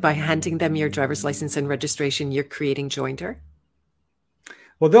fallacy that by handing them your driver's license and registration, you're creating jointer?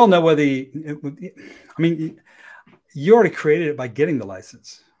 Well, they'll know whether you already created it by getting the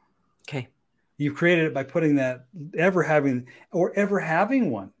license. Okay. You created it by putting that, ever having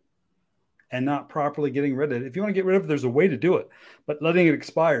one and not properly getting rid of it. If you want to get rid of it, there's a way to do it, but letting it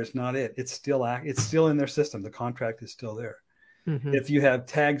expire is not it. It's still in their system. The contract is still there. If you have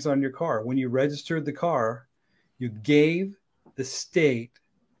tags on your car, when you registered the car, you gave the state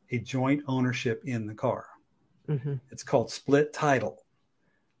a joint ownership in the car. It's called split title.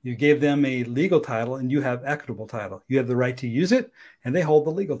 You gave them a legal title and you have equitable title. You have the right to use it and they hold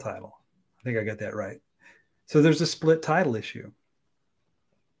the legal title. I think I got that right. So there's a split title issue.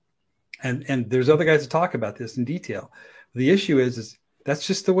 And there's other guys that talk about this in detail. The issue is that's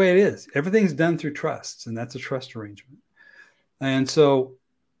just the way it is. Everything's done through trusts, and that's a trust arrangement. And so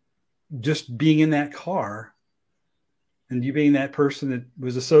just being in that car and you being that person that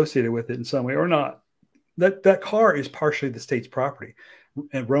was associated with it in some way or not, that car is partially the state's property.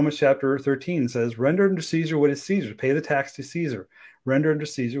 And Romans chapter 13 says, render unto Caesar what is Caesar, pay the tax to Caesar. Render unto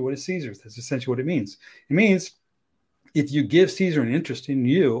Caesar what is Caesar's. That's essentially what it means. It means if you give Caesar an interest in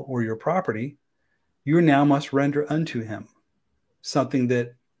you or your property, you now must render unto him something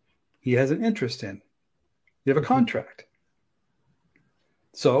that he has an interest in. You have a contract.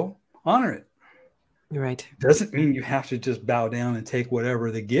 So honor it. Right. Doesn't mean you have to just bow down and take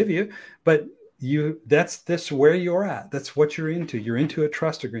whatever they give you, but that's where you're at. That's what you're into. You're into a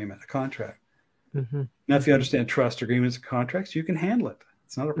trust agreement, a contract. Now, if you understand trust agreements and contracts, you can handle it.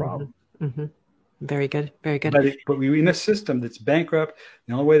 It's not a problem. Very good. Very good. But we're in a system that's bankrupt.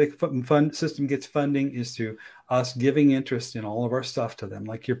 The only way the system gets funding is through us giving interest in all of our stuff to them,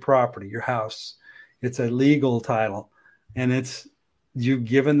 like your property, your house. It's a legal title, and you've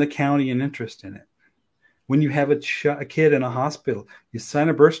given the county an interest in it. When you have a kid in a hospital, you sign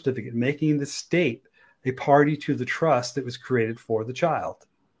a birth certificate making the state a party to the trust that was created for the child.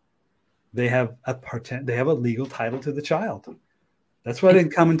 They have a legal title to the child. That's why they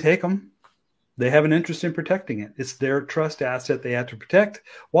didn't come and take them. They have an interest in protecting it. It's their trust asset they have to protect.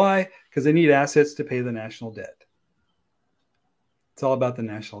 Why? Because they need assets to pay the national debt. It's all about the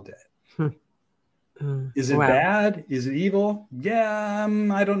national debt. Is it bad? Is it evil? Yeah,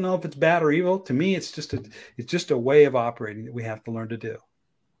 I don't know if it's bad or evil. To me, it's just a way of operating that we have to learn to do.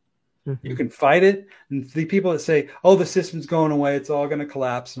 You can fight it, and the people that say, "Oh, the system's going away; it's all going to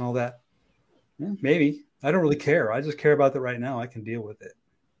collapse," and all that, maybe. I don't really care. I just care about that right now. I can deal with it.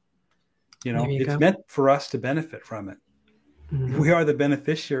 It's meant for us to benefit from it. We are the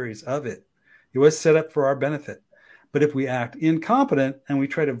beneficiaries of it. It was set up for our benefit. But if we act incompetent and we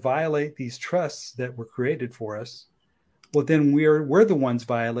try to violate these trusts that were created for us, well, then we're the ones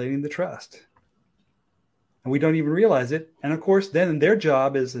violating the trust. And we don't even realize it. And of course, then their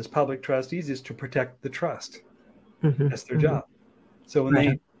job as public trustees is to protect the trust. That's their job. So when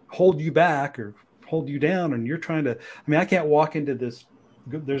they hold you back or hold you down and you're trying to, I can't walk into this,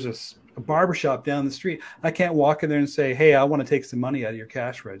 there's a barbershop down the street. I can't walk in there and say, "Hey, I want to take some money out of your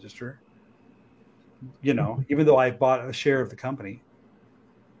cash register." Even though I bought a share of the company.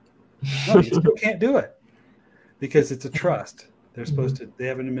 No, you still can't do it because it's a trust. They're supposed to, they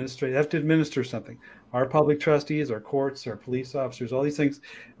have to administer something. Our public trustees, our courts, our police officers, all these things,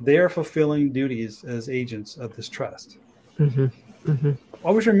 they are fulfilling duties as agents of this trust.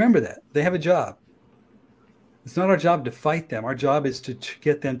 Always remember that. They have a job. It's not our job to fight them. Our job is to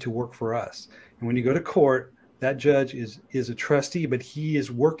get them to work for us. And when you go to court, that judge is a trustee, but he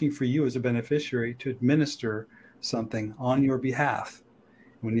is working for you as a beneficiary to administer something on your behalf.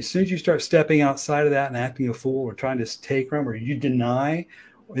 As soon as you start stepping outside of that and acting a fool or trying to take from or you deny,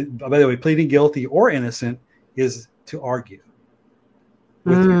 by the way, pleading guilty or innocent is to argue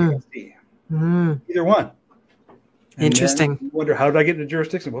with your trustee. Either one. And interesting. You wonder, how did I get into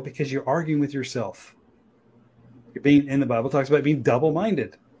jurisdiction? Well, because you're arguing with yourself. In the Bible talks about being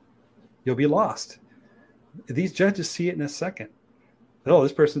double-minded. You'll be lost. These judges see it in a second. Oh,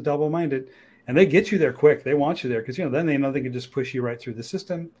 this person's double-minded. And they get you there quick. They want you there because, then they know they can just push you right through the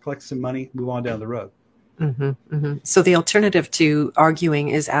system, collect some money, move on down the road. So the alternative to arguing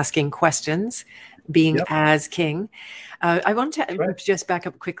is asking questions, being as king. I want to just back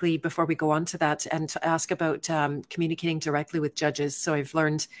up quickly before we go on to that and to ask about communicating directly with judges. So I've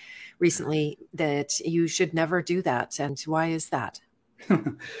learned recently that you should never do that. And why is that?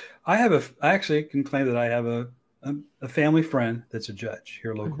 I actually can claim that I have a family friend that's a judge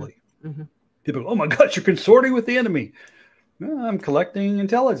here locally. People go, "Oh my gosh, you're consorting with the enemy." Well, I'm collecting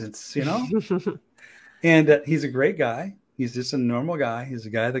intelligence, And he's a great guy. He's just a normal guy. He's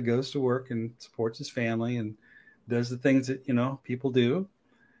a guy that goes to work and supports his family and does the things that, people do.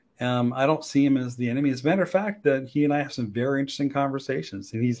 I don't see him as the enemy. As a matter of fact, that he and I have some very interesting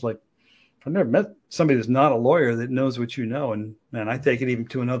conversations. And he's like, I've never met somebody that's not a lawyer that knows what you know. And I take it even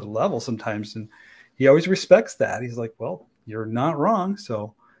to another level sometimes. And he always respects that. He's like, "Well, you're not wrong.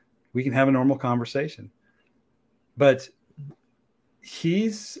 So we can have a normal conversation." But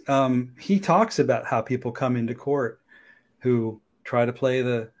he talks about how people come into court who try to play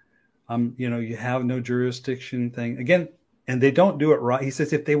the, you have no jurisdiction thing again, and they don't do it right. He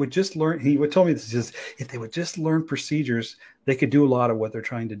says, if they would just learn, he would tell me this, is if they would just learn procedures, they could do a lot of what they're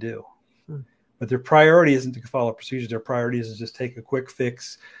trying to do. But their priority isn't to follow procedures. Their priority is to just take a quick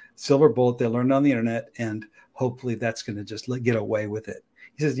fix, silver bullet they learned on the internet, and hopefully that's going to just get away with it.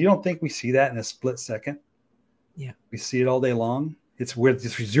 He says, you don't think we see that in a split second? Yeah. We see it all day long. It's where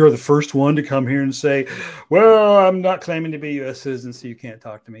you're the first one to come here and say, "Well, I'm not claiming to be a U.S. citizen, so you can't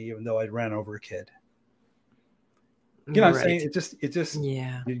talk to me, even though I ran over a kid." You know what I'm saying? It just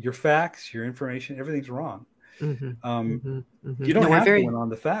your facts, your information, everything's wrong. You don't have to win on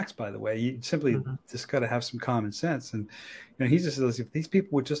the facts, by the way. You simply just got to have some common sense. And he just says, if these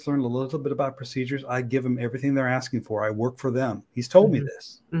people would just learn a little bit about procedures, I give them everything they're asking for. I work for them. He's told me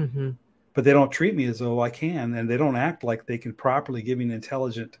this. But they don't treat me as though I can, and they don't act like they can properly give me an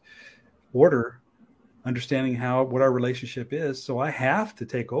intelligent order, understanding what our relationship is. So I have to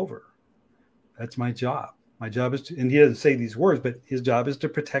take over. That's my job. My job is to, and he doesn't say these words, but his job is to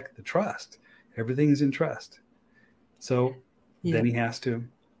protect the trust. Everything's in trust. So then he has to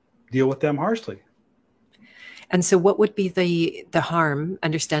deal with them harshly. And so what would be the harm,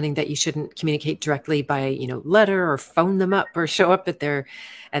 understanding that you shouldn't communicate directly by, letter or phone them up or show up at their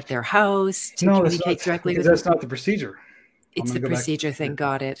house to communicate directly with them? That's not the procedure. It's the procedure thing.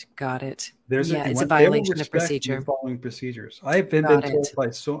 Got it. It's a violation of procedure. Following procedures. I've been told by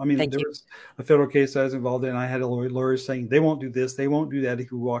there was a federal case I was involved in. I had a lawyer saying they won't do this, they won't do that.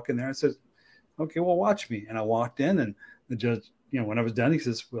 If you walk in there, I said, "Okay, well, watch me." And I walked in, and the judge, when I was done, he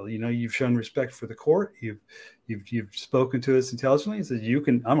says, "Well, you've shown respect for the court. You've spoken to us intelligently." He says, I'm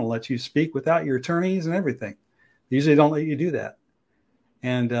going to let you speak without your attorneys and everything. They usually don't let you do that.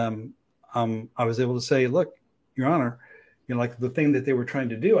 And I was able to say, "Look, Your Honor, like the thing that they were trying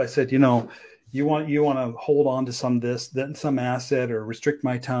to do," I said, you want to hold on to some asset or restrict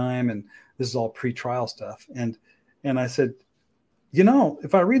my time, and this is all pre-trial stuff. And I said,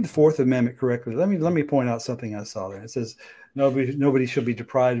 if I read the Fourth Amendment correctly, let me point out something I saw there. It says nobody should be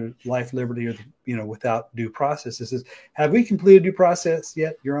deprived of life, liberty, or without due process. It says, have we completed due process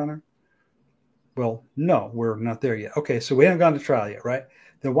yet, Your Honor? Well, no, we're not there yet. Okay, so we haven't gone to trial yet, right?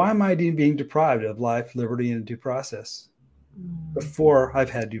 Then why am I being deprived of life, liberty, and due process before I've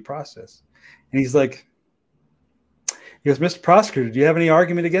had due process? And he goes, Mr. Prosecutor, do you have any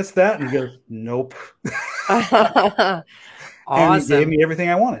argument against that? And he goes, nope. Awesome. And he gave me everything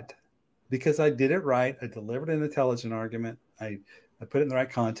I wanted because I did it right. I delivered an intelligent argument. I put it in the right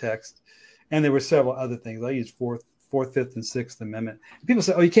context. And there were several other things. I used Fourth, Fifth, and Sixth Amendment. People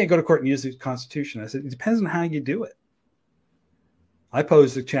say, oh, you can't go to court and use the Constitution. I said, it depends on how you do it. I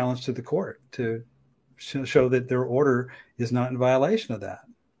posed a challenge to the court to show that their order is not in violation of that.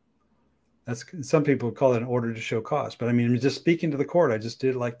 Some people call it an order to show cause, but I mean, just speaking to the court, I just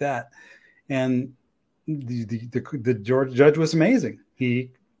did it like that. And the judge was amazing.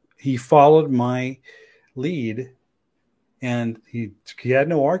 He followed my lead, and he had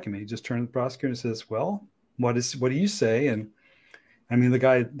no argument. He just turned to the prosecutor and says, well, what do you say? And I mean,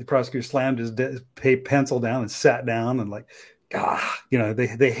 the prosecutor slammed his pencil down and sat down, and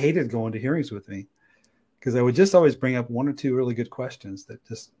they hated going to hearings with me because I would just always bring up one or two really good questions that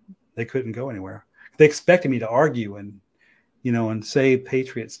just they couldn't go anywhere. They expected me to argue and say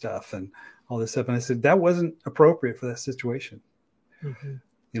patriot stuff and all this stuff. And I said, that wasn't appropriate for that situation. Mm-hmm.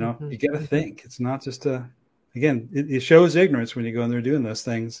 You got to think. It's not just again, it shows ignorance when you go in there doing those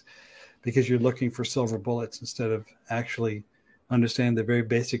things because you're looking for silver bullets instead of actually understand the very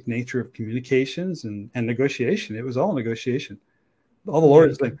basic nature of communications and negotiation. It was all negotiation. All the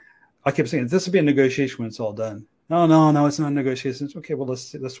lawyers, I kept saying, this will be a negotiation when it's all done. No, it's not negotiations. Okay, well,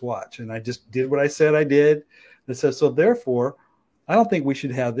 let's watch. And I just did what I said I did. And said, so therefore, I don't think we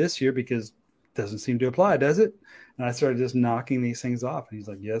should have this here because it doesn't seem to apply, does it? And I started just knocking these things off. And he's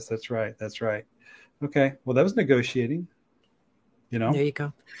like, yes, that's right. That's right. Okay, well, that was negotiating. There you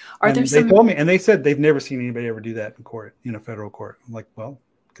go. They told me, and they said they've never seen anybody ever do that in court, federal court. I'm like, well,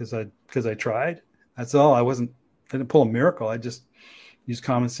 because I tried. That's all. I didn't pull a miracle. I just used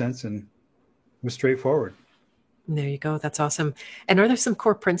common sense and was straightforward. There you go. That's awesome. And are there some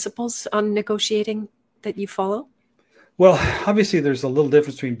core principles on negotiating that you follow? Well, obviously, there's a little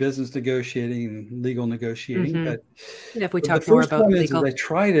difference between business negotiating and legal negotiating. Mm-hmm. But if we talk more about legal,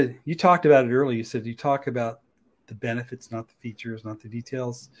 you talked about it earlier. You said you talk about the benefits, not the features, not the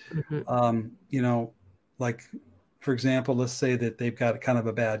details. Mm-hmm. Like, for example, let's say that they've got kind of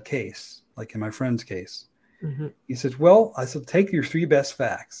a bad case, like in my friend's case. Mm-hmm. He says, I said, take your three best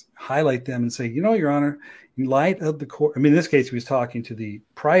facts, highlight them and say, Your Honor, in light of the court, in this case, he was talking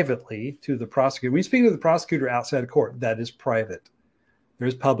privately to the prosecutor. When you speak to the prosecutor outside of court, that is private.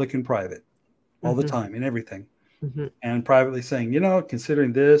 There's public and private all the time in everything. Mm-hmm. And privately saying,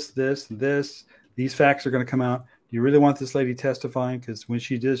 considering this, and this, these facts are going to come out. Do you really want this lady testifying? Because when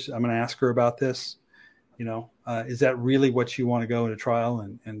she does, I'm going to ask her about this. Is that really what you want to go into trial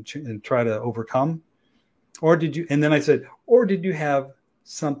and try to overcome? Or did you? And then I said, or did you have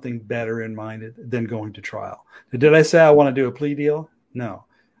something better in mind than going to trial? Did I say I want to do a plea deal? No.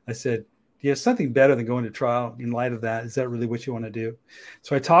 I said, do you have something better than going to trial in light of that? Is that really what you want to do?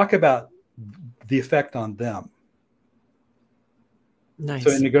 So I talk about the effect on them. Nice.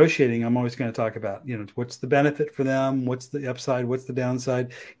 So in negotiating, I'm always going to talk about, what's the benefit for them? What's the upside? What's the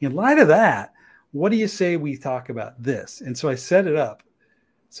downside? In light of that, what do you say we talk about this? And so I set it up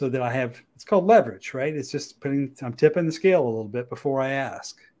so that it's called leverage, right? It's just I'm tipping the scale a little bit before I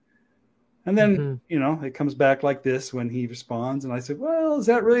ask. And then, it comes back like this when he responds. And I said, well, is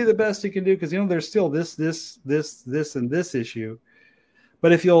that really the best you can do? Because, there's still this, and this issue.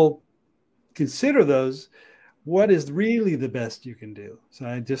 But if you'll consider those, what is really the best you can do? So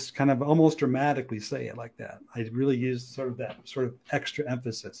I just kind of almost dramatically say it like that. I really use sort of extra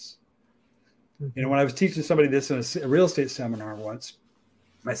emphasis. Mm-hmm. When I was teaching somebody this in a real estate seminar once,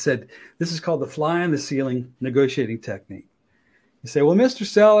 I said, this is called the fly on the ceiling negotiating technique. You say, well, Mr.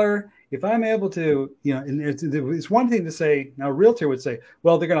 Seller, if I'm able to, and it's one thing to say, now a realtor would say,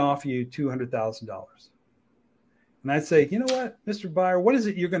 well, they're going to offer you $200,000. And I'd say, you know what, Mr. Buyer, what is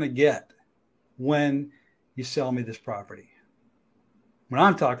it you're going to get when you sell me this property? When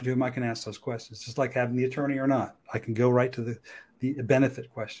I'm talking to him, I can ask those questions, just like having the attorney or not. I can go right to the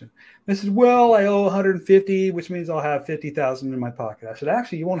benefit question. They said, well, I owe 150, which means I'll have 50,000 in my pocket. I said,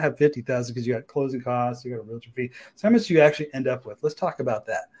 actually, you won't have 50,000 because you got closing costs, you got a realtor fee. So how much do you actually end up with? Let's talk about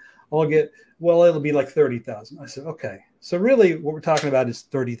that. It'll be like 30,000. I said, okay. So really what we're talking about is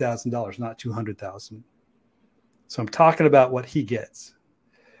 $30,000, not $200,000. So I'm talking about what he gets.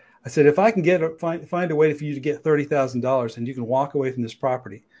 I said, if I can find a way for you to get $30,000 and you can walk away from this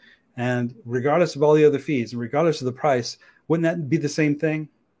property, and regardless of all the other fees and regardless of the price, wouldn't that be the same thing?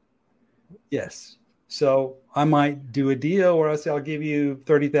 Yes. So I might do a deal where I say, I'll give you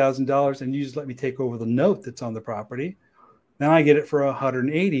 $30,000 and you just let me take over the note that's on the property. Then I get it for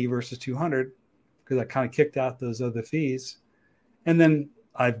 180 versus 200 because I kind of kicked out those other fees. And then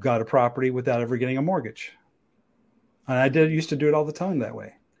I've got a property without ever getting a mortgage. And I used to do it all the time that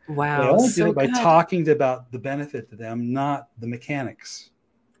way. Wow. I only did it by talking about the benefit to them, not the mechanics.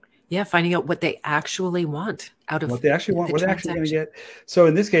 Yeah, finding out what they actually want out of what they actually want, what they're actually going to get. So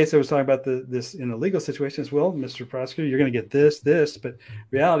in this case, I was talking about this in a legal situation as well, Mr. Prosecutor, you're going to get this, but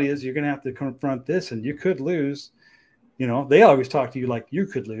reality is you're going to have to confront this and you could lose. You know, they always talk to you like you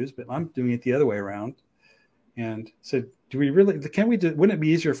could lose, but I'm doing it the other way around. And so do we really, wouldn't it be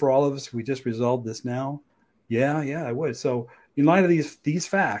easier for all of us if we just resolved this now? Yeah, I would. So in light of these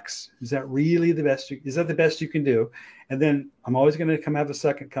facts, is that really the best? Is that the best you can do? And then I'm always going to have a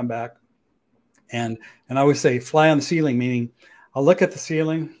second comeback. And I always say fly on the ceiling, meaning I'll look at the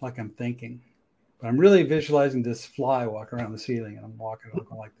ceiling like I'm thinking, but I'm really visualizing this fly walk around the ceiling and I'm walking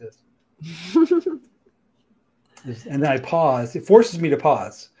like this. And then I pause. It forces me to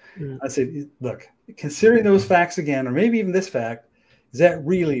pause. I say, look, considering those facts again, or maybe even this fact, is that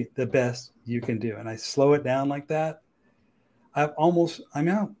really the best you can do? And I slow it down like that. I'm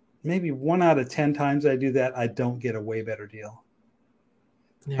out maybe 1 out of 10 times I do that, I don't get a way better deal.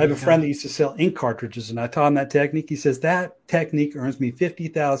 I have a friend that used to sell ink cartridges, and I taught him that technique. He says that technique earns me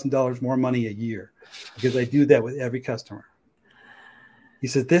 $50,000 more money a year because I do that with every customer. He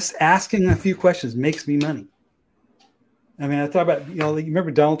says this asking a few questions makes me money. I mean, I thought about, you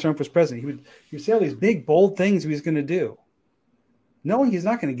remember Donald Trump was president. He would say all these big, bold things he was going to do, knowing he's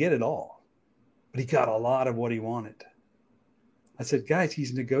not going to get it all, but he got a lot of what he wanted. I said, guys,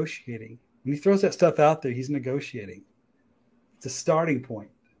 he's negotiating. When he throws that stuff out there, he's negotiating. It's a starting point.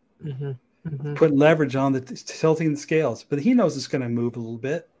 Putting leverage on tilting the scales. But he knows it's going to move a little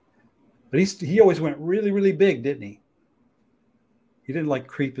bit. But he always went really, really big, didn't he? He didn't like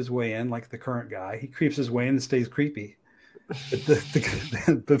creep his way in like the current guy. He creeps his way in and stays creepy.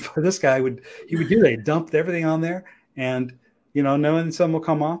 But for this guy, he would do that. He dumped everything on there, and knowing some will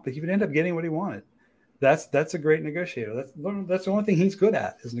come off, but he would end up getting what he wanted. That's a great negotiator. That's the only thing he's good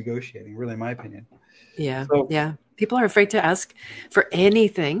at is negotiating, really, in my opinion. Yeah. So, yeah. People are afraid to ask for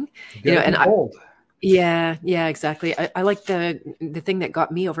anything, Yeah, exactly. I like the thing that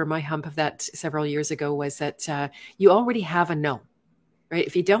got me over my hump of that several years ago was that you already have a no, right?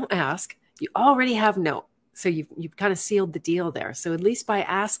 If you don't ask, you already have no. So you've kind of sealed the deal there. So at least by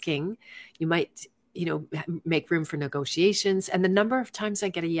asking, you might, make room for negotiations. And the number of times I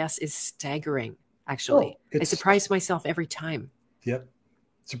get a yes is staggering. Actually, I surprise myself every time. Yep.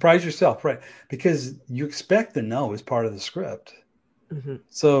 Surprise yourself, right? Because you expect the no as part of the script.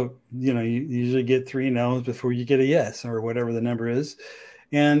 So, you usually get 3 no's before you get a yes or whatever the number is.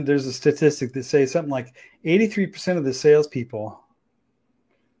 And there's a statistic that says something like 83% of the salespeople,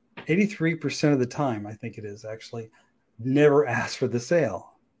 83% of the time, I think it is actually, never ask for the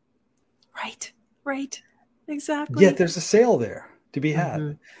sale. Right. Exactly. Yet there's a sale there to be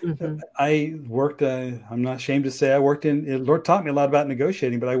had. I worked, I'm not ashamed to say Lord taught me a lot about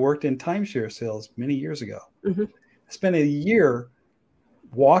negotiating, but I worked in timeshare sales many years ago. I spent a year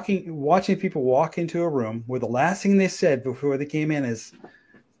watching people walk into a room where the last thing they said before they came in is,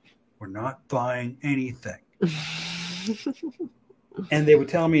 we're not buying anything. And they would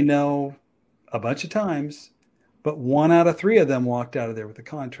tell me no a bunch of times, but 1 out of 3 of them walked out of there with a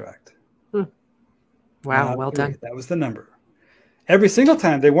contract. Wow, well done. That was the number. Every single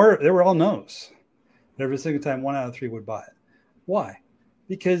time they were all no's. Every single time 1 out of 3 would buy it. Why?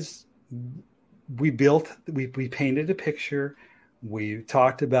 Because we painted a picture. We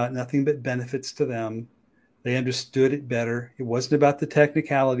talked about nothing but benefits to them. They understood it better. It wasn't about the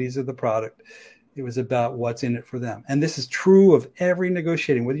technicalities of the product. It was about what's in it for them. And this is true of every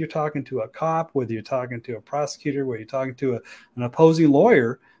negotiating, whether you're talking to a cop, whether you're talking to a prosecutor, whether you're talking to an opposing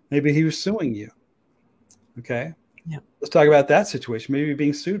lawyer, maybe he was suing you. Okay. Yeah. Let's talk about that situation. Maybe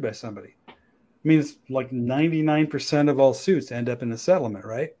being sued by somebody. I mean, it's like 99% of all suits end up in a settlement,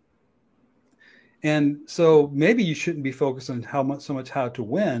 right? And so maybe you shouldn't be focused on so much how to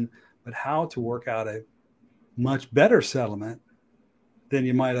win, but how to work out a much better settlement than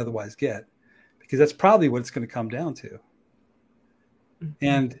you might otherwise get, because that's probably what it's going to come down to.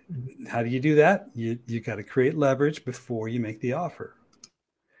 And how do you do that? You got to create leverage before you make the offer.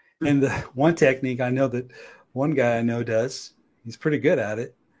 And the one technique I know that one guy I know does. He's pretty good at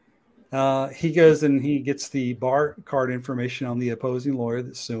it. He goes and he gets the bar card information on the opposing lawyer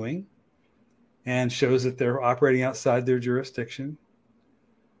that's suing and shows that they're operating outside their jurisdiction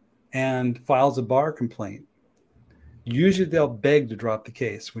and files a bar complaint. Usually they'll beg to drop the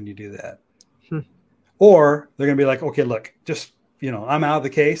case when you do that. Or they're going to be like, okay, look, just, I'm out of the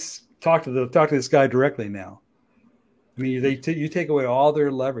case. Talk to this guy directly now. I mean, you take away all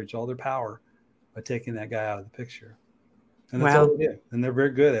their leverage, all their power by taking that guy out of the picture. And that's all they do. And they're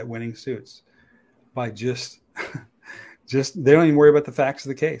very good at winning suits by just they don't even worry about the facts of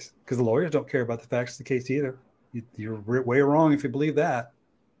the case, because the lawyers don't care about the facts of the case either. You're way wrong if you believe that.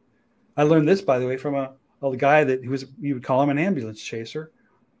 I learned this, by the way, from a guy that you would call him an ambulance chaser.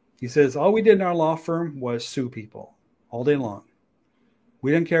 He says, all we did in our law firm was sue people all day long.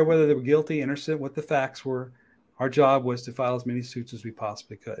 We didn't care whether they were guilty, innocent, what the facts were. Our job was to file as many suits as we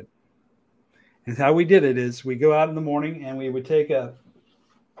possibly could. And how we did it is we go out in the morning and we would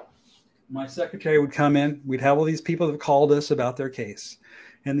my secretary would come in. We'd have all these people that called us about their case.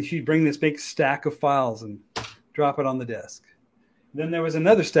 And she'd bring this big stack of files and drop it on the desk. Then there was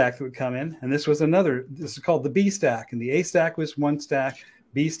another stack that would come in, and this is called the B stack. And the A stack was one stack,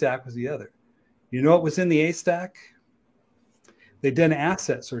 B stack was the other. You know what was in the A stack? They'd done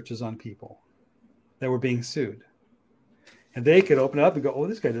asset searches on people that were being sued. And they could open up and go, oh,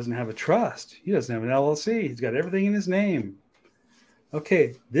 this guy doesn't have a trust. He doesn't have an LLC. He's got everything in his name.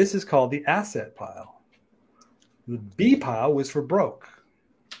 Okay, this is called the asset pile. The B pile was for broke.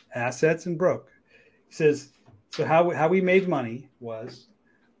 Assets and broke. He says, so how we made money was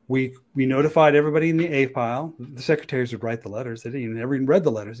we notified everybody in the A pile. The secretaries would write the letters. They didn't even read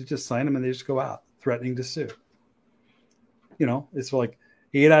the letters. They just signed them and they just go out threatening to sue. It's like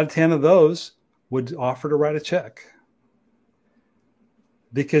 8 out of 10 of those would offer to write a check.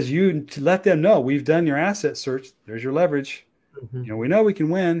 Because to let them know we've done your asset search. There's your leverage. Mm-hmm. We know we can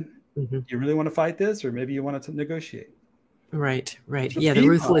win. Mm-hmm. You really want to fight this, or maybe you want to negotiate? Right. Yeah, the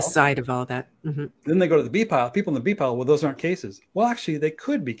ruthless side of all that. Mm-hmm. Then they go to the B pile. People in the B pile, well, those aren't cases. Well, actually, they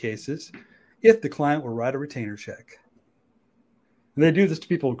could be cases if the client will write a retainer check. And they do this to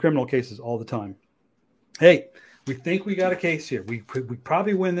people in criminal cases all the time. Hey, we think we got a case here. We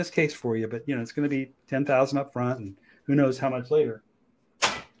probably win this case for you, but it's going to be $10,000 up front, and who knows how much later.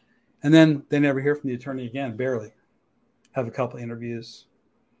 And then they never hear from the attorney again, barely. Have a couple interviews.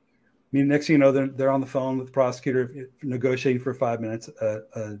 Next thing you know, they're on the phone with the prosecutor negotiating for 5 minutes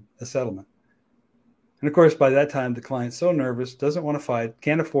a settlement. And of course, by that time, the client's so nervous, doesn't want to fight,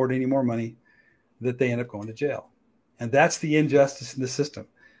 can't afford any more money, that they end up going to jail. And that's the injustice in the system,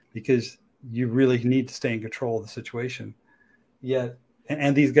 because you really need to stay in control of the situation. Yet,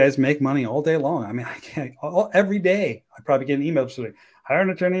 and these guys make money all day long. I mean, I can't, every day, I probably get an email saying, hire an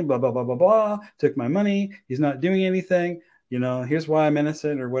attorney, blah, blah, blah, blah, blah, took my money. He's not doing anything. Here's why I'm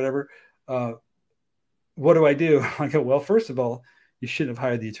innocent or whatever. What do I do? I go, well, first of all, you shouldn't have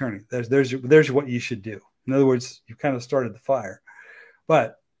hired the attorney. There's what you should do. In other words, you kind of started the fire.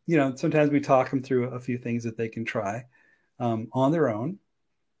 But, sometimes we talk them through a few things that they can try on their own,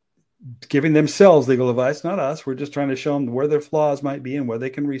 giving themselves legal advice, not us. We're just trying to show them where their flaws might be and where they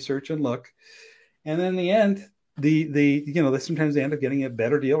can research and look. And then in the end, they sometimes end up getting a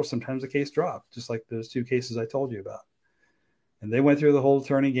better deal, or sometimes the case dropped, just like those two cases I told you about. And they went through the whole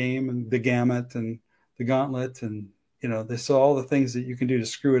attorney game and the gamut and the gauntlet, and they saw all the things that you can do to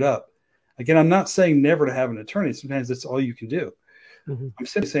screw it up. Again, I'm not saying never to have an attorney. Sometimes that's all you can do. Mm-hmm. I'm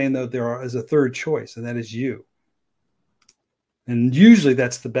simply saying, though, there is a third choice, and that is you. And usually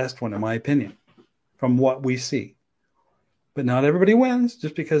that's the best one, in my opinion, from what we see. But not everybody wins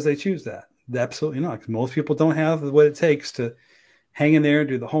just because they choose that. Absolutely not. Because most people don't have what it takes to hang in there,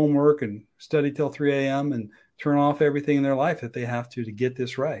 do the homework, and study till 3 a.m. and turn off everything in their life that they have to get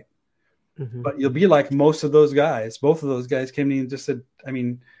this right. Mm-hmm. But you'll be like most of those guys. Both of those guys came to me and just said,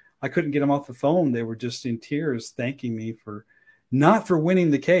 I couldn't get them off the phone. They were just in tears thanking me not for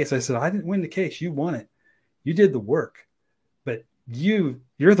winning the case. I said, I didn't win the case. You won it. You did the work. But you're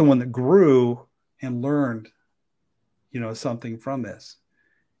the one that grew and learned, something from this.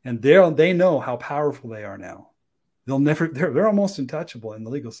 And they know how powerful they are now. They're almost untouchable in the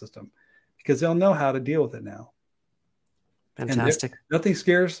legal system because they'll know how to deal with it now. Fantastic. Nothing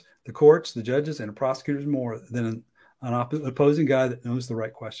scares the courts, the judges, and the prosecutors more than an opposing guy that knows the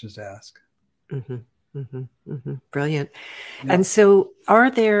right questions to ask. Mm-hmm. Mm-hmm. Mm-hmm. Brilliant. Yeah. And so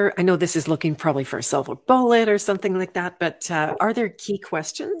I know this is looking probably for a silver bullet or something like that, but are there key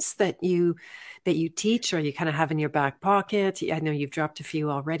questions that you teach or you kind of have in your back pocket? I know you've dropped a few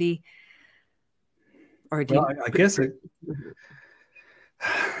already. Or do I guess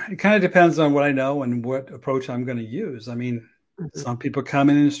It kind of depends on what I know and what approach I'm going to use. I mean, some people come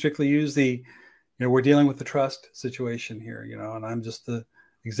in and strictly use we're dealing with the trust situation here, and I'm just the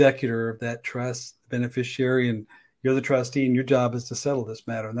executor of that trust, beneficiary, and you're the trustee, and your job is to settle this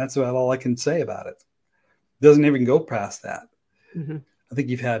matter. And that's about all I can say about it. It doesn't even go past that. I think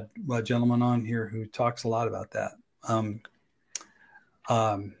you've had a gentleman on here who talks a lot about that.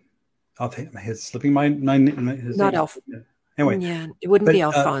 I'll take his slipping my his not name. Alf. Anyway, yeah, it wouldn't be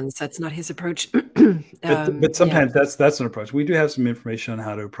Alphonse. That's not his approach. but sometimes that's an approach. We do have some information on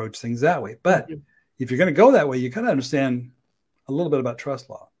how to approach things that way. But if you're going to go that way, you got to understand a little bit about trust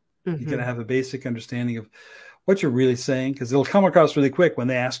law. You got to have a basic understanding of what you're really saying, because it'll come across really quick when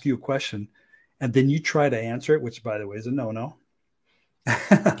they ask you a question, and then you try to answer it, which, by the way, is a no-no.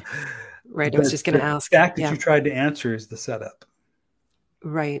 Right. I was just going to ask. The fact that you tried to answer is the setup.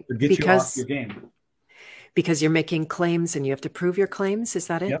 Right. To get you off your game. Because you're making claims and you have to prove your claims. Is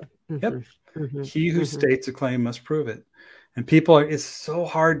that it? Yep. He who states a claim must prove it. And it's so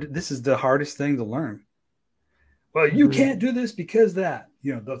hard. This is the hardest thing to learn. Well, you can't do this because that,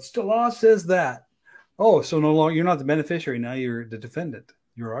 the law says that. Oh, so no longer, you're not the beneficiary. Now you're the defendant.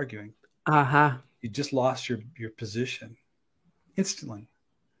 You're arguing. You just lost your position instantly.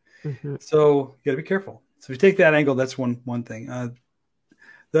 So you got to be careful. So if you take that angle, that's one thing.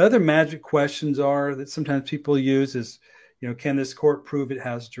 The other magic questions are that sometimes people use is, can this court prove it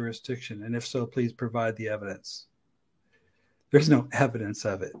has jurisdiction? And if so, please provide the evidence. There's no evidence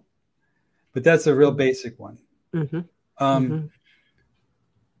of it, but that's a real basic one.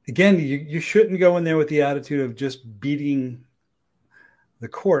 Again, you shouldn't go in there with the attitude of just beating the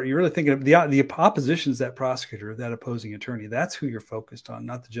court. You're really thinking of the opposition's that prosecutor, that opposing attorney. That's who you're focused on,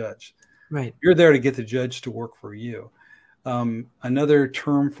 not the judge. Right. You're there to get the judge to work for you. Another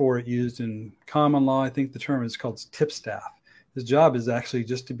term for it used in common law, I think the term is called tipstaff. His job is actually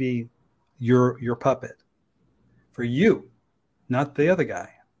just to be your puppet for you, not the other guy.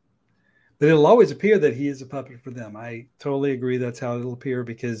 But it'll always appear that he is a puppet for them. I totally agree that's how it'll appear,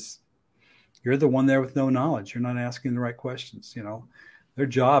 because you're the one there with no knowledge. You're not asking the right questions. Their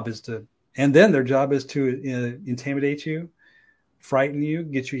job is to intimidate you, frighten you,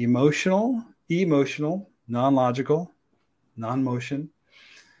 get you emotional, non-logical, non-motion.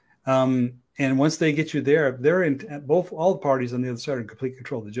 And once they get you there, they're in all the parties on the other side are in complete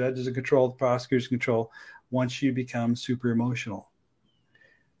control. The judge is in control, the prosecutor is in control. Once you become super emotional,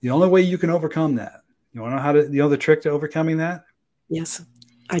 the only way you can overcome that, you want to know the trick to overcoming that? Yes,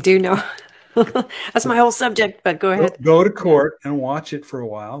 I do know. That's my whole subject, but go ahead. Go to court and watch it for a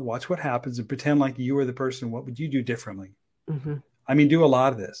while. Watch what happens and pretend like you were the person. What would you do differently? I mean, do a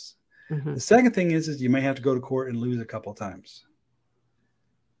lot of this. The second thing is you may have to go to court and lose a couple of times.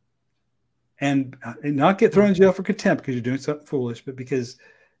 And not get thrown in jail for contempt because you're doing something foolish, but because,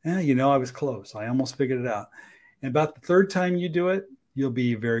 I was close. I almost figured it out. And about the third time you do it, you'll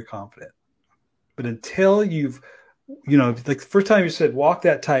be very confident. But until you've, like the first time you said, walk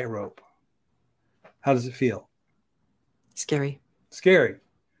that tightrope, how does it feel? Scary.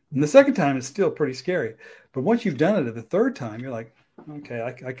 And the second time it's still pretty scary. But once you've done it at the third time, you're like, okay,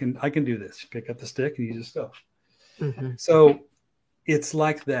 I can do this. You pick up the stick and you just go. So it's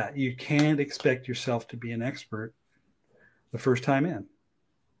like that. You can't expect yourself to be an expert the first time in.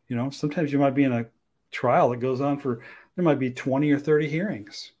 Sometimes you might be in a trial that goes on there might be 20 or 30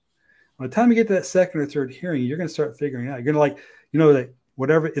 hearings. By the time you get to that second or third hearing, you're going to start figuring out. You're going to that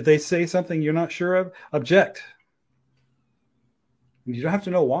whatever, if they say something you're not sure of, object. And you don't have to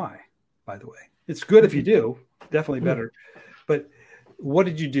know why, by the way. It's good if you do, definitely better. But what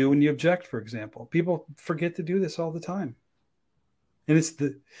did you do when you object, for example? People forget to do this all the time. And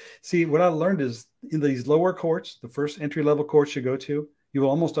what I learned is in these lower courts, the first entry-level courts you go to, you will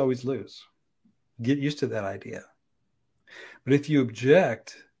almost always lose. Get used to that idea. But if you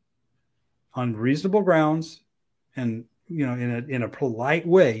object on reasonable grounds and, in a polite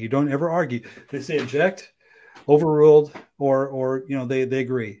way, you don't ever argue. They say object, overruled, or they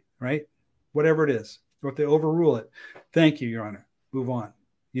agree, right? Whatever it is. Or if they overrule it, thank you, Your Honor. Move on.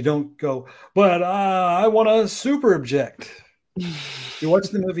 You don't go, but I want to super object. You watch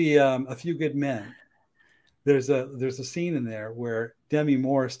the movie A Few Good Men. There's a scene in there where Demi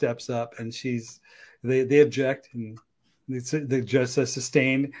Moore steps up and they object, and the judge says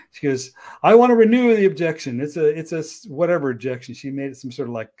sustained. She goes, I want to renew the objection. It's a whatever objection. She made it some sort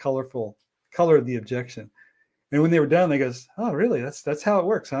of like color of the objection. And when they were done, they goes, oh, really? That's how it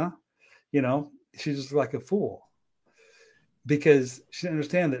works, huh? She's just like a fool, because she didn't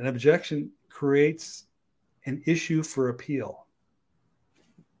understand that an objection creates an issue for appeal.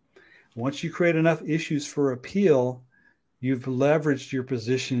 Once you create enough issues for appeal, you've leveraged your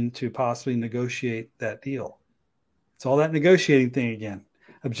position to possibly negotiate that deal. It's all that negotiating thing again.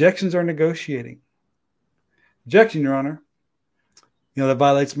 Objections are negotiating. Objection, Your Honor. That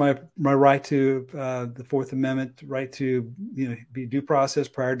violates my right to the Fourth Amendment right to be due process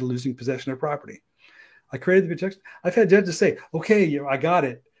prior to losing possession of property. I created the objection. I've had judges say, "Okay, I got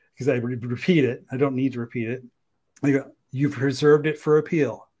it," because I repeat it. I don't need to repeat it. I go, "You've preserved it for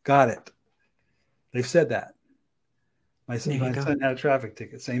appeal." Got it. They've said that. My son had a traffic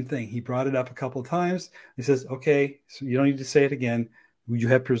ticket. Same thing. He brought it up a couple of times. He says, "Okay, so you don't need to say it again. You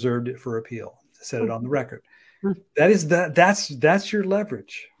have preserved it for appeal." Set it on the record. That's your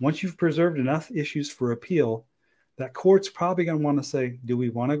leverage. Once you've preserved enough issues for appeal, that court's probably going to want to say, do we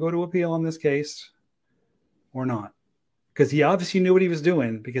want to go to appeal on this case or not? Because he obviously knew what he was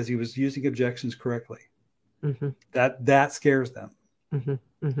doing because he was using objections correctly. Mm-hmm. That scares them.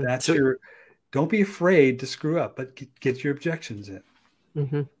 Mm-hmm. Mm-hmm. That's don't be afraid to screw up, but get your objections in.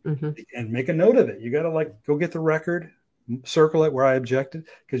 Mm-hmm. Mm-hmm. And make a note of it. You got to go get the record, circle it where I objected,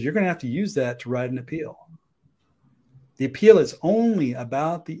 because you're going to have to use that to write an appeal. The appeal is only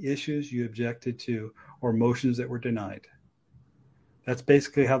about the issues you objected to or motions that were denied. That's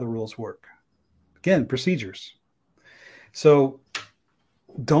basically how the rules work. Again, procedures. So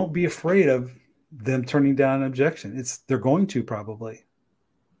don't be afraid of them turning down an objection. They're going to probably.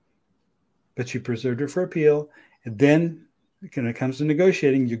 But you preserved it for appeal. And then when it comes to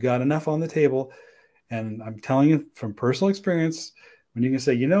negotiating, you got enough on the table. And I'm telling you from personal experience, when you can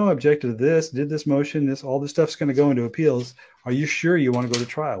say, I objected to this, did this motion, all this stuff's going to go into appeals. Are you sure you want to go to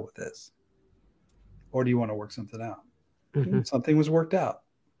trial with this? Or do you want to work something out? Mm-hmm. Something was worked out.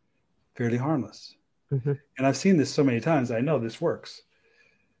 Fairly harmless. Mm-hmm. And I've seen this so many times. I know this works.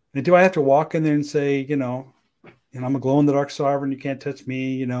 And do I have to walk in there and say, I'm a glow-in-the-dark sovereign. You can't touch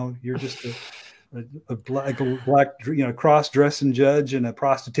me. You're just a black cross-dressing judge and a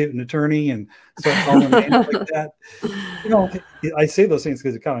prostitute and attorney, and start calling names like that. I say those things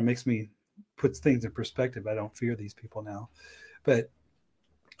because it kind of makes me puts things in perspective. I don't fear these people now, but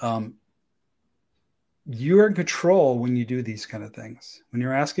you're in control when you do these kind of things. When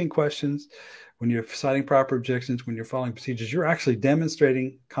you're asking questions, when you're citing proper objections, when you're following procedures, you're actually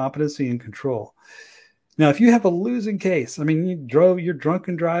demonstrating competency and control. Now, if you have a losing case, you're drunk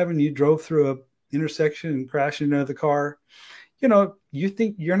and driving, you drove through a intersection and crashed into the car, you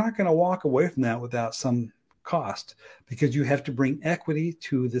think you're not going to walk away from that without some cost, because you have to bring equity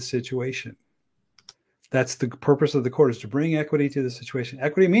to the situation. That's the purpose of the court, is to bring equity to the situation.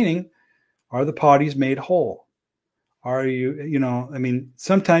 Equity meaning, are the parties made whole? Are you,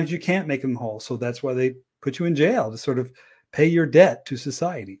 sometimes you can't make them whole. So that's why they put you in jail, to sort of pay your debt to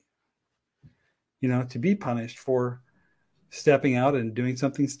society, to be punished for stepping out and doing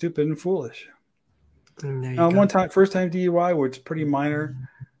something stupid and foolish. First time DUI, where it's pretty minor,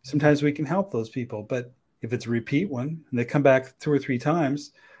 sometimes we can help those people. But if it's a repeat one and they come back 2 or 3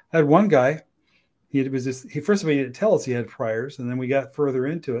 times, I had one guy, he first of all, he didn't tell us he had priors. And then we got further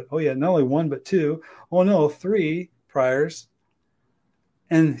into it. Oh yeah, not only 1, but 2. Oh no, 3 priors.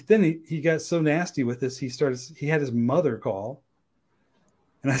 And then he got so nasty with this. He had his mother call.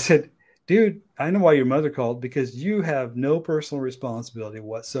 And I said, dude, I know why your mother called, because you have no personal responsibility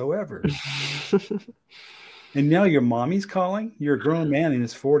whatsoever. And now your mommy's calling. You're a grown man in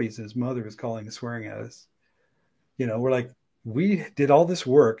his 40s. And his mother is calling and swearing at us. We're like, we did all this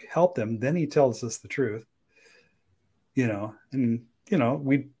work, helped him. Then he tells us the truth, and,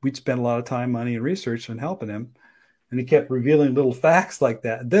 we'd spent a lot of time, money, and research on helping him. And he kept revealing little facts like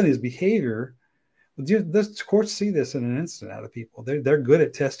that. And then his behavior, the courts see this in an instant out of people. They're good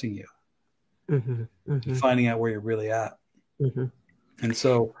at testing you. Mm-hmm, mm-hmm. Finding out where you're really at. Mm-hmm. And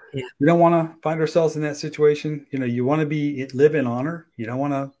so we don't want to find ourselves in that situation. You want to live in honor. You don't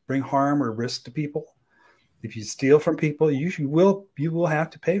want to bring harm or risk to people. If you steal from people, you will have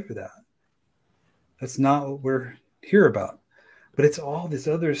to pay for that. That's not what we're here about. But it's all this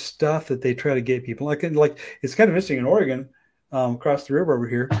other stuff that they try to get people. Like it's kind of interesting in Oregon, across the river over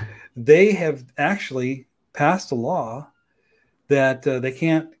here, they have actually passed a law that they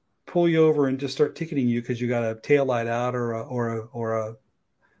can't pull you over and just start ticketing you because you got a taillight out or a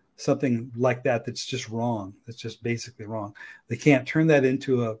something like that. That's just wrong. That's just basically wrong. They can't turn that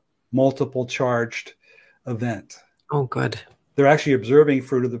into a multiple charged event. Oh, good. They're actually observing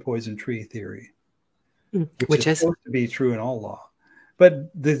fruit of the poison tree theory, which is supposed to be true in all law.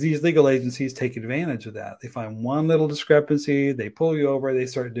 But these legal agencies take advantage of that. They find one little discrepancy, they pull you over, they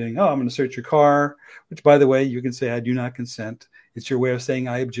start doing, I'm going to search your car, which, by the way, you can say, I do not consent. It's your way of saying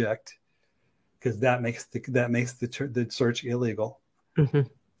I object, because that makes the search illegal. Mm-hmm.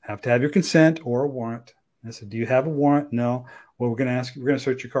 Have to have your consent or a warrant. And I said, do you have a warrant? No. Well, we're going to ask you, we're going to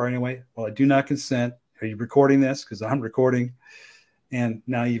search your car anyway. Well, I do not consent. Are you recording this? Because I'm recording. And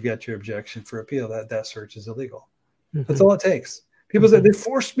now you've got your objection for appeal. That search is illegal. Mm-hmm. That's all it takes. People say, they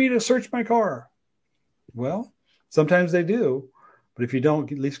forced me to search my car. Well, sometimes they do. But if you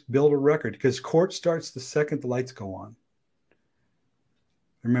don't, at least build a record, because court starts the second the lights go on.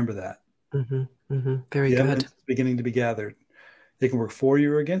 Remember that. Mm-hmm. Mm-hmm. Very good. It's beginning to be gathered. They can work for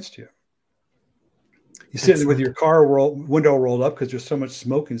you or against you. You sit with your car window rolled up because there's so much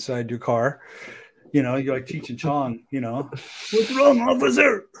smoke inside your car. You know, you're like Cheech and Chong, you know, what's wrong,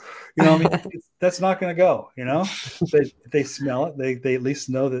 officer? You know, I mean, that's not going to go, you know. They smell it. They at least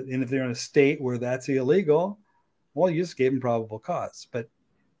know that, and if they're in a state where that's illegal, well, you just gave them probable cause. But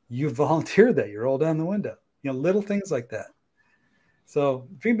you volunteered that. You rolled down the window. You know, little things like that. So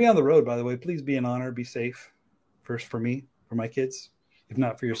if you can be on the road, by the way, please be in honor, be safe. First for me, for my kids, if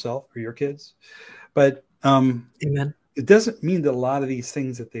not for yourself or your kids. But Amen. It doesn't mean that a lot of these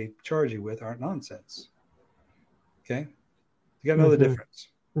things that they charge you with aren't nonsense. Okay? You got to know the difference.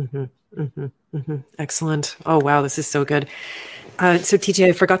 Mm-hmm. Mm-hmm. Mm-hmm. Excellent. Oh, wow. This is so good. So TJ,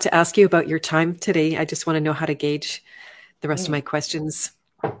 I forgot to ask you about your time today. I just want to know how to gauge the rest of my questions.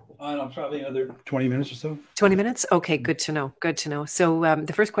 I don't know, probably another 20 minutes or so. 20 minutes? Okay, good to know. Good to know. So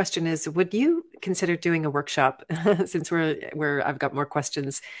the first question is, would you consider doing a workshop, since I've got more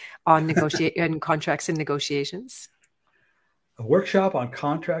questions, on on contracts and negotiations? A workshop on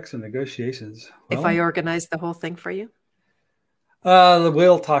contracts and negotiations? Well, if I organize the whole thing for you?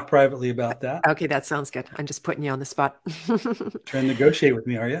 We'll talk privately about that. Okay, that sounds good. I'm just putting you on the spot. Trying to negotiate with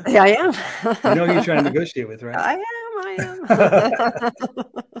me, are you? Yeah, I am. I know you're trying to negotiate with, right? I am.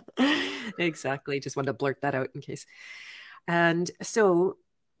 Exactly. Just wanted to blurt that out in case. And so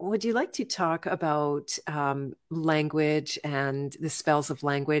would you like to talk about language and the spells of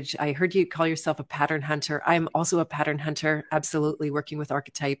language? I heard you call yourself a pattern hunter. I'm also a pattern hunter, absolutely, working with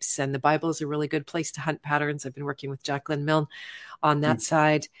archetypes. And the Bible is a really good place to hunt patterns. I've been working with Jacqueline Milne on that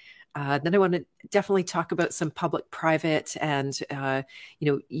side. Then I want to definitely talk about some public-private and,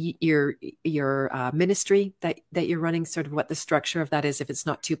 your ministry that you're running, sort of what the structure of that is, if it's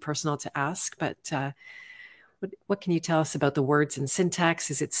not too personal to ask. But what can you tell us about the words and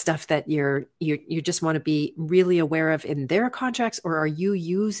syntax? Is it stuff that you just want to be really aware of in their contracts, or are you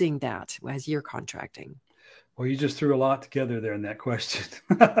using that as you're contracting? Well, you just threw a lot together there in that question.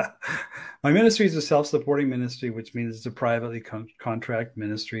 My ministry is a self-supporting ministry, which means it's a privately contract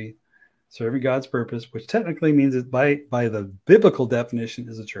ministry serving God's purpose, which technically means that by the biblical definition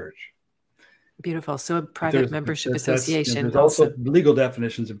is a church. Beautiful. So a private membership association. There's also legal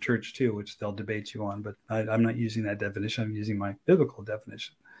definitions of church too, which they'll debate you on, but I'm not using that definition. I'm using my biblical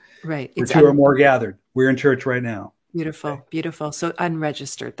definition. Right. Where two or more gathered. We're in church right now. Beautiful. Okay. Beautiful. So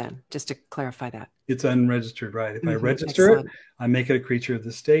unregistered then, just to clarify that. It's unregistered, right? If I register it, I make it a creature of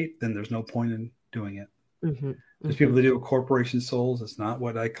the state, then there's no point in doing it. There's people that do corporation souls. It's not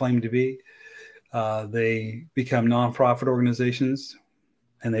what I claim to be. They become nonprofit organizations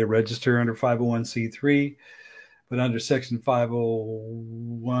and they register under 501c3, but under section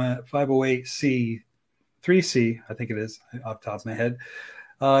 508c 3c, I think it is off the top of my head,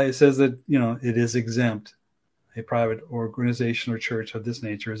 it says that, it is exempt. A private organization or church of this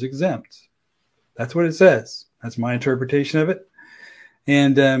nature is exempt. That's what it says. That's my interpretation of it.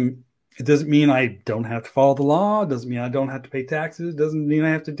 And it doesn't mean I don't have to follow the law. It doesn't mean I don't have to pay taxes. It doesn't mean I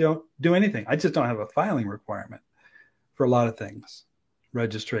have to do anything. I just don't have a filing requirement for a lot of things,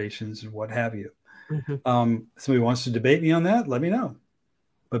 registrations and what have you. Somebody wants to debate me on that, let me know.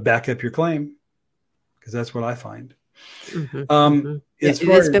 But back up your claim, because that's what I find. It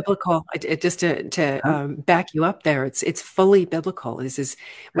is biblical. Just to back you up there, it's fully biblical. This is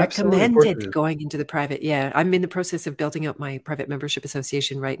recommended going into the private. Yeah, I'm in the process of building up my private membership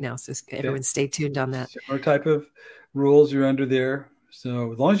association right now. So everyone stay tuned on that. Similar type of rules you're under there.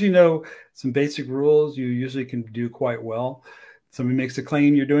 So as long as you know some basic rules, you usually can do quite well. Somebody makes a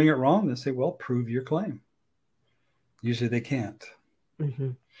claim you're doing it wrong, they say, well, prove your claim. Usually they can't.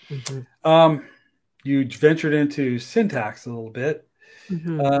 You ventured into syntax a little bit.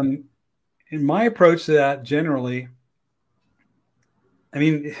 In my approach to that, generally, I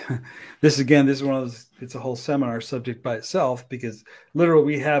mean, this is one of those, it's a whole seminar subject by itself, because literally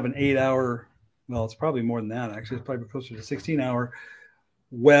we have an 8-hour, well, it's probably more than that, actually. It's probably closer to 16-hour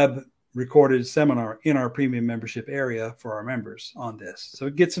web recorded seminar in our premium membership area for our members on this. So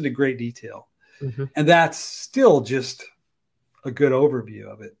it gets into great detail. And that's still just a good overview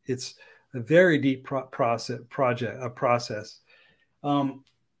of it. It's a very deep process.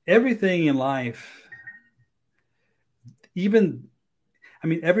 Everything in life, even I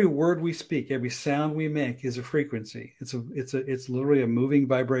mean, every word we speak, every sound we make is a frequency. It's literally a moving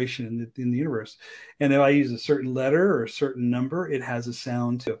vibration in the universe. And if I use a certain letter or a certain number, it has a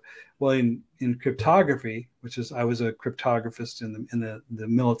sound too. Well, in cryptography, which is, I was a cryptographist in the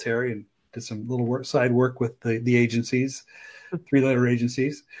military and did some little side work with the agencies, 3-letter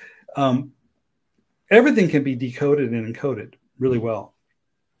agencies. Everything can be decoded and encoded really well.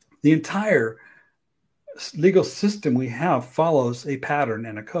 The entire legal system we have follows a pattern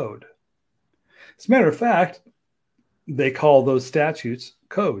and a code. As a matter of fact, they call those statutes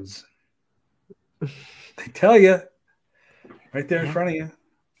codes. They tell you right there in front of you.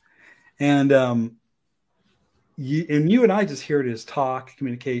 And you and I just hear it as talk,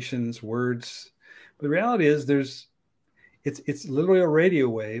 communications, words. But the reality is it's literally a radio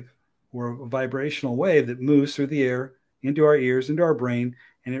wave or a vibrational wave that moves through the air into our ears, into our brain,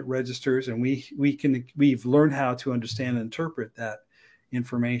 and it registers, and we've learned how to understand and interpret that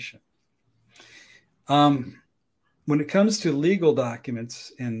information. When it comes to legal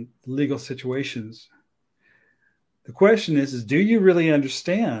documents and legal situations, the question is do you really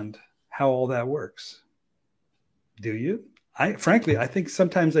understand how all that works? Do you? Frankly, I think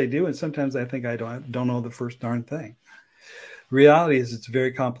sometimes I do, and sometimes I think I don't know the first darn thing. The reality is it's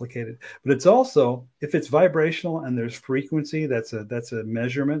very complicated, but it's also, if it's vibrational and there's frequency, that's a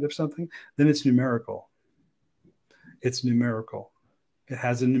measurement of something, then it's numerical. It's numerical. It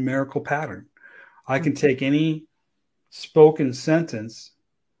has a numerical pattern. I can take any spoken sentence,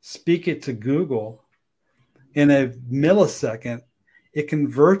 speak it to Google, in a millisecond, it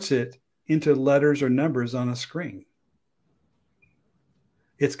converts it into letters or numbers on a screen.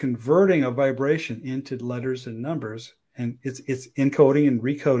 It's converting a vibration into letters and numbers, and it's encoding and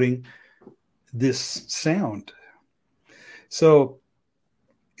recoding this sound. So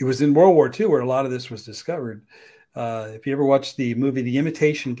it was in World War II where a lot of this was discovered. If you ever watched the movie The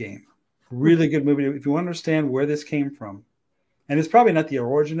Imitation Game, really good movie. If you want to understand where this came from, and it's probably not the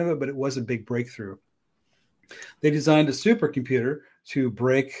origin of it, but it was a big breakthrough. They designed a supercomputer to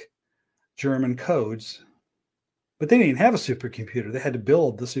break German codes, but they didn't have a supercomputer. They had to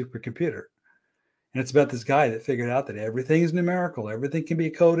build the supercomputer. And it's about this guy that figured out that everything is numerical. Everything can be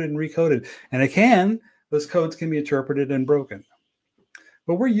coded and recoded. And those codes can be interpreted and broken.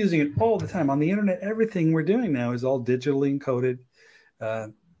 But we're using it all the time. On the internet, everything we're doing now is all digitally encoded,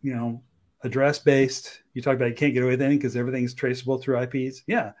 address-based. You talk about you can't get away with anything because everything's traceable through IPs.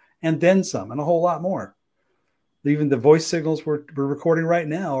 Yeah, and then some, and a whole lot more. Even the voice signals we're recording right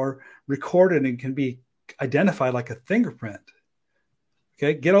now are recorded and can be identified like a fingerprint.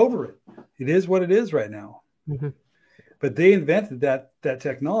 Okay, get over it. It is what it is right now. Mm-hmm. But they invented that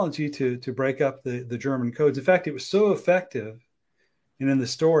technology to break up the German codes. In fact, it was so effective. And in the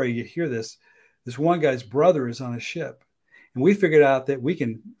story, you hear this one guy's brother is on a ship. And we figured out that we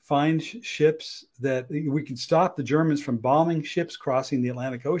can find ships, that we can stop the Germans from bombing ships crossing the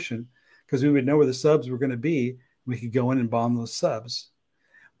Atlantic Ocean, because we would know where the subs were going to be. We could go in and bomb those subs.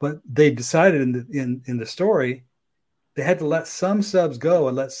 But they decided in the story, they had to let some subs go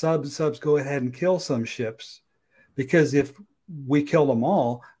and let subs go ahead and kill some ships, because if we killed them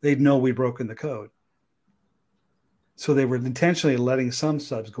all, they'd know we'd broken the code. So they were intentionally letting some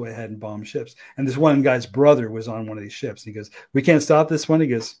subs go ahead and bomb ships. And this one guy's brother was on one of these ships. He goes, "We can't stop this one." He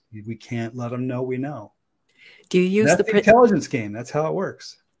goes, "We can't let them know we know." Do you use the intelligence game? That's how it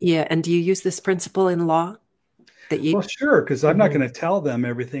works. Yeah. And do you use this principle in law? Well, sure, because I'm not going to tell them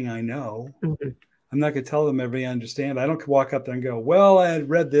everything I know. Mm-hmm. I'm not going to tell them everything I understand. I don't walk up there and go, "Well, I had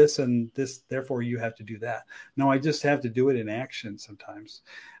read this and this, therefore you have to do that." No, I just have to do it in action sometimes.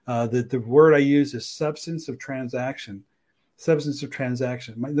 The word I use is substance of transaction. Substance of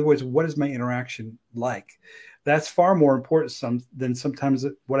transaction. In other words, what is my interaction like? That's far more important than sometimes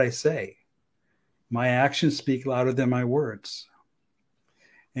what I say. My actions speak louder than my words.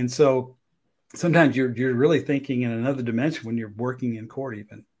 And so sometimes you're really thinking in another dimension when you're working in court.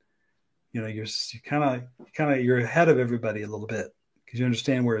 Even, you're kind of you're ahead of everybody a little bit because you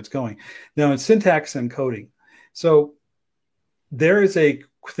understand where it's going. Now in syntax and coding, so there is a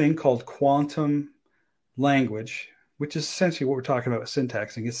thing called quantum language, which is essentially what we're talking about with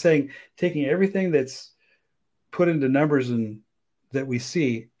syntaxing. It's saying taking everything that's put into numbers and that we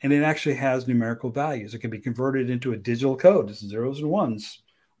see, and it actually has numerical values. It can be converted into a digital code. It's zeros and ones,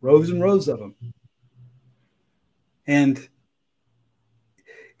 rows and rows of them. And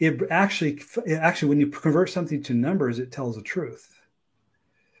it actually, when you convert something to numbers, it tells the truth.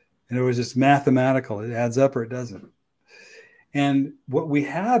 In other words, it's mathematical. It adds up or it doesn't. And what we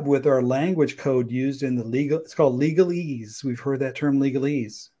have with our language code used in the legal, it's called legalese. We've heard that term,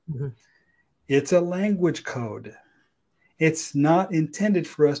 legalese. Mm-hmm. It's a language code. It's not intended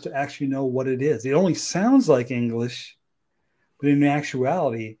for us to actually know what it is. It only sounds like English, but in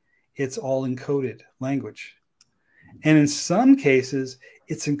actuality, it's all encoded language. And in some cases,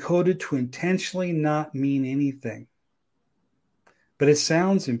 it's encoded to intentionally not mean anything. But it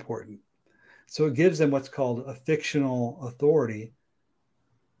sounds important. So it gives them what's called a fictional authority.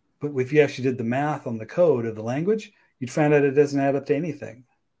 But if you actually did the math on the code of the language, you'd find out it doesn't add up to anything.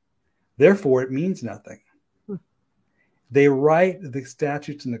 Therefore, it means nothing. They write the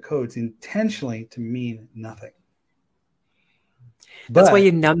statutes and the codes intentionally to mean nothing. That's why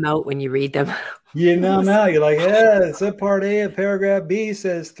you numb out when you read them. You numb out. You're like, yeah, it's a part A of paragraph B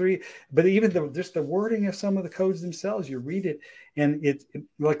says 3. But even just the wording of some of the codes themselves, you read it. And it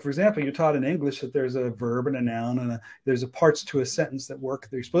like, for example, you're taught in English that there's a verb and a noun and there's a parts to a sentence that work.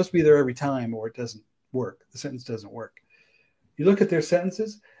 They're supposed to be there every time or it doesn't work. The sentence doesn't work. You look at their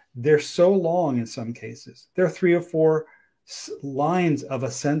sentences, they're so long in some cases. There are 3 or 4 lines of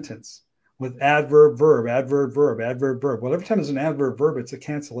a sentence with adverb, verb, adverb, verb, adverb, verb. Well, every time there's an adverb, verb, it's a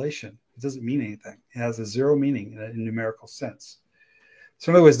cancellation. It doesn't mean anything. It has a zero meaning in a numerical sense.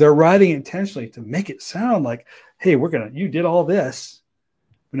 So in other words, they're writing intentionally to make it sound like, hey, you did all this.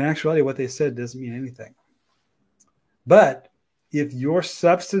 But in actuality, what they said doesn't mean anything. But if your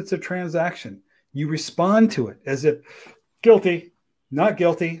substance of transaction, you respond to it as if guilty, not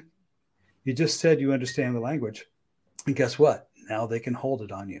guilty. You just said you understand the language. And guess what? Now they can hold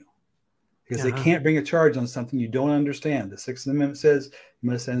it on you. Because they can't bring a charge on something you don't understand. The Sixth Amendment says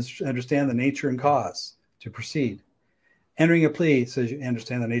you must understand the nature and cause to proceed. Entering a plea says you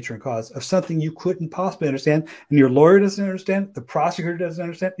understand the nature and cause of something you couldn't possibly understand, and your lawyer doesn't understand, the prosecutor doesn't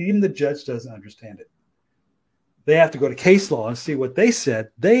understand, even the judge doesn't understand it. They have to go to case law and see what they said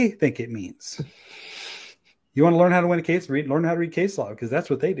they think it means. You want to learn how to win a case? Learn how to read case law, because that's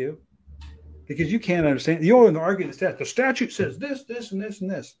what they do. Because you can't understand. You want to argue the statute. The statute says this, this, and this,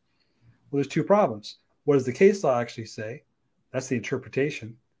 and this. Well, there's 2 problems. What does the case law actually say? That's the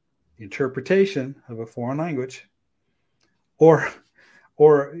interpretation. The interpretation of a foreign language. Or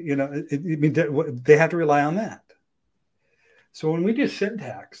they have to rely on that. So when we do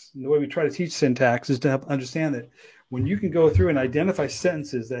syntax, the way we try to teach syntax is to help understand that when you can go through and identify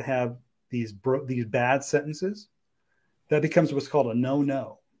sentences that have these bad sentences, that becomes what's called a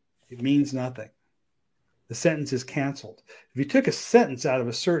no-no. It means nothing. The sentence is canceled. If you took a sentence out of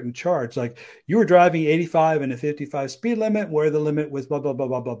a certain charge, like you were driving 85 in a 55 speed limit where the limit was blah, blah, blah,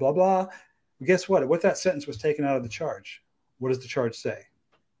 blah, blah, blah, blah. Well, guess what? What that sentence was taken out of the charge. What does the charge say?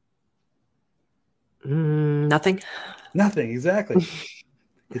 Nothing. Nothing, exactly.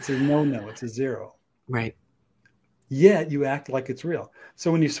 It's a no-no. It's a 0. Right. Yet you act like it's real.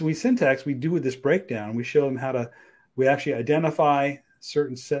 So when we syntax, we do this breakdown. We show them we actually identify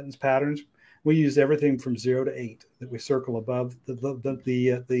certain sentence patterns. We use everything from 0 to 8 that we circle above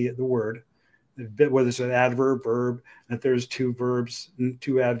the word, whether it's an adverb, verb, and if there's 2 verbs,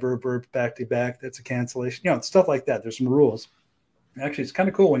 2 adverb, verbs back to back, that's a cancellation. Stuff like that. There's some rules. Actually, it's kind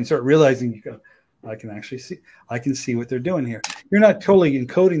of cool when you start realizing I can see what they're doing here. You're not totally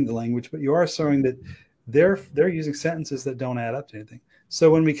encoding the language, but you are showing that they're using sentences that don't add up to anything. So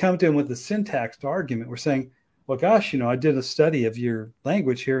when we come to them with the syntax argument, we're saying, well, gosh, I did a study of your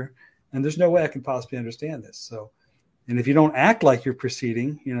language here, and there's no way I can possibly understand this. So, and if you don't act like you're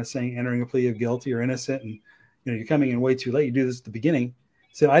proceeding, saying entering a plea of guilty or innocent, and you're coming in way too late, you do this at the beginning.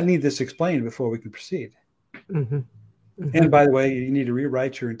 So I need this explained before we can proceed. Mm-hmm. Mm-hmm. And by the way, you need to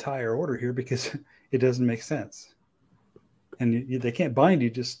rewrite your entire order here because it doesn't make sense. And they can't bind you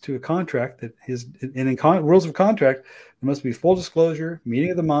just to a contract in rules of contract, there must be full disclosure,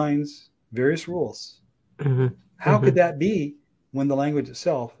 meeting of the minds, various rules. Mm-hmm. How could that be when the language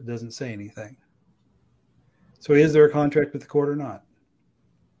itself doesn't say anything? So is there a contract with the court or not?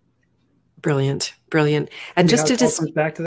 Brilliant. And just to back to